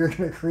create and what you're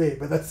going to create,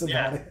 but that's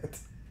about Yeah. it.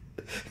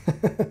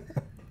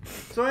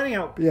 So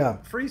anyhow, Yeah,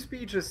 free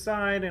speech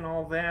aside and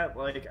all that,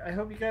 like I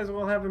hope you guys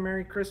all have a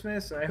Merry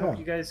Christmas. I hope yeah.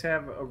 you guys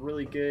have a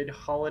really good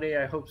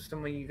holiday. I hope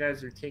some of you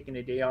guys are taking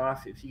a day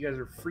off. If you guys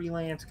are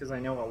freelance, because I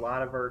know a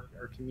lot of our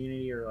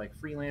community are like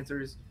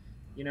freelancers,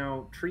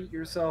 treat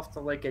yourself to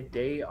like a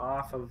day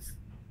off of,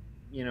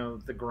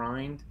 the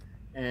grind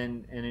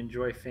and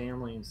enjoy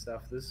family and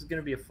stuff. This is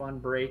gonna be a fun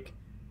break.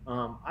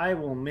 I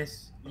will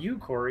miss you,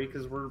 Cory,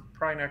 because we're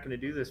probably not going to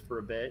do this for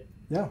a bit.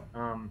 Yeah.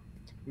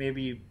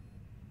 Maybe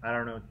I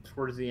don't know,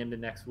 towards the end of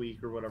next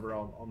week or whatever,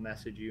 I'll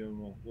message you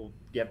and we'll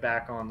get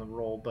back on the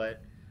roll.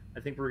 But I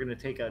think we're gonna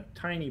take a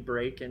tiny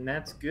break, and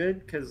that's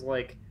good because,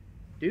 like,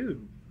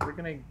 dude, we're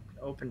gonna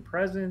open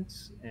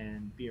presents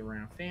and be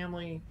around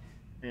family,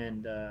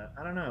 and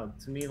I don't know.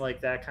 To me, like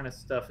that kind of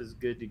stuff is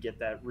good to get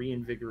that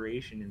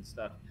reinvigoration and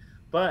stuff.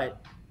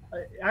 But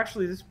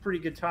actually, this is a pretty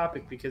good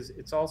topic because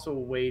it's also a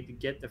way to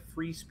get the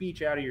free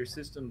speech out of your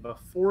system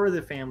before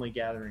the family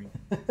gathering,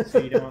 so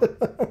you don't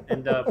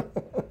end up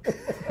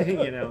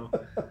you know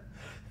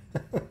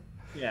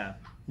yeah.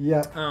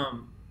 Yeah.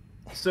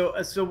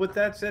 So with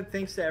that said,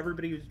 thanks to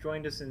everybody who's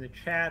joined us in the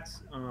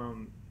chats.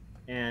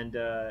 And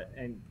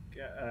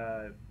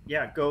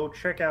yeah, go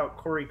check out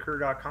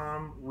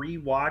CoryKerr.com.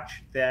 Rewatch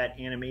that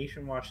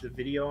animation. Watch the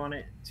video on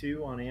it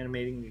too, on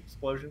animating the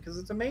explosion, because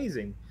it's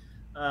amazing.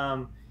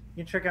 You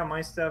can check out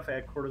my stuff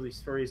at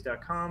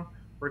quarterlystories.com,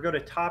 or go to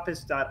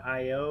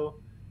topis.io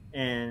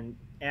and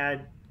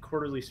add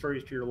quarterly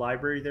stories to your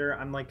library there.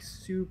 I'm like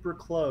super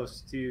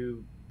close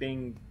to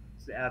being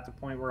at the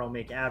point where I'll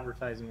make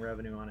advertising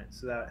revenue on it,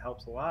 so that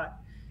helps a lot.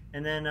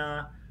 And then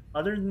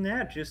other than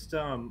that, just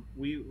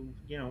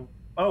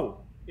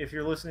if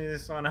you're listening to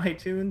this on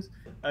iTunes,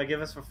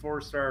 give us a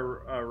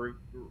 4-star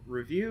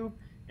review.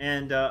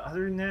 And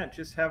other than that,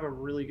 just have a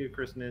really good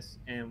Christmas,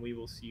 and we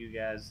will see you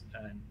guys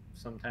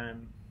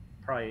sometime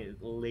probably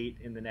late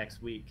in the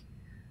next week.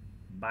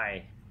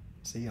 Bye.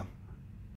 See ya.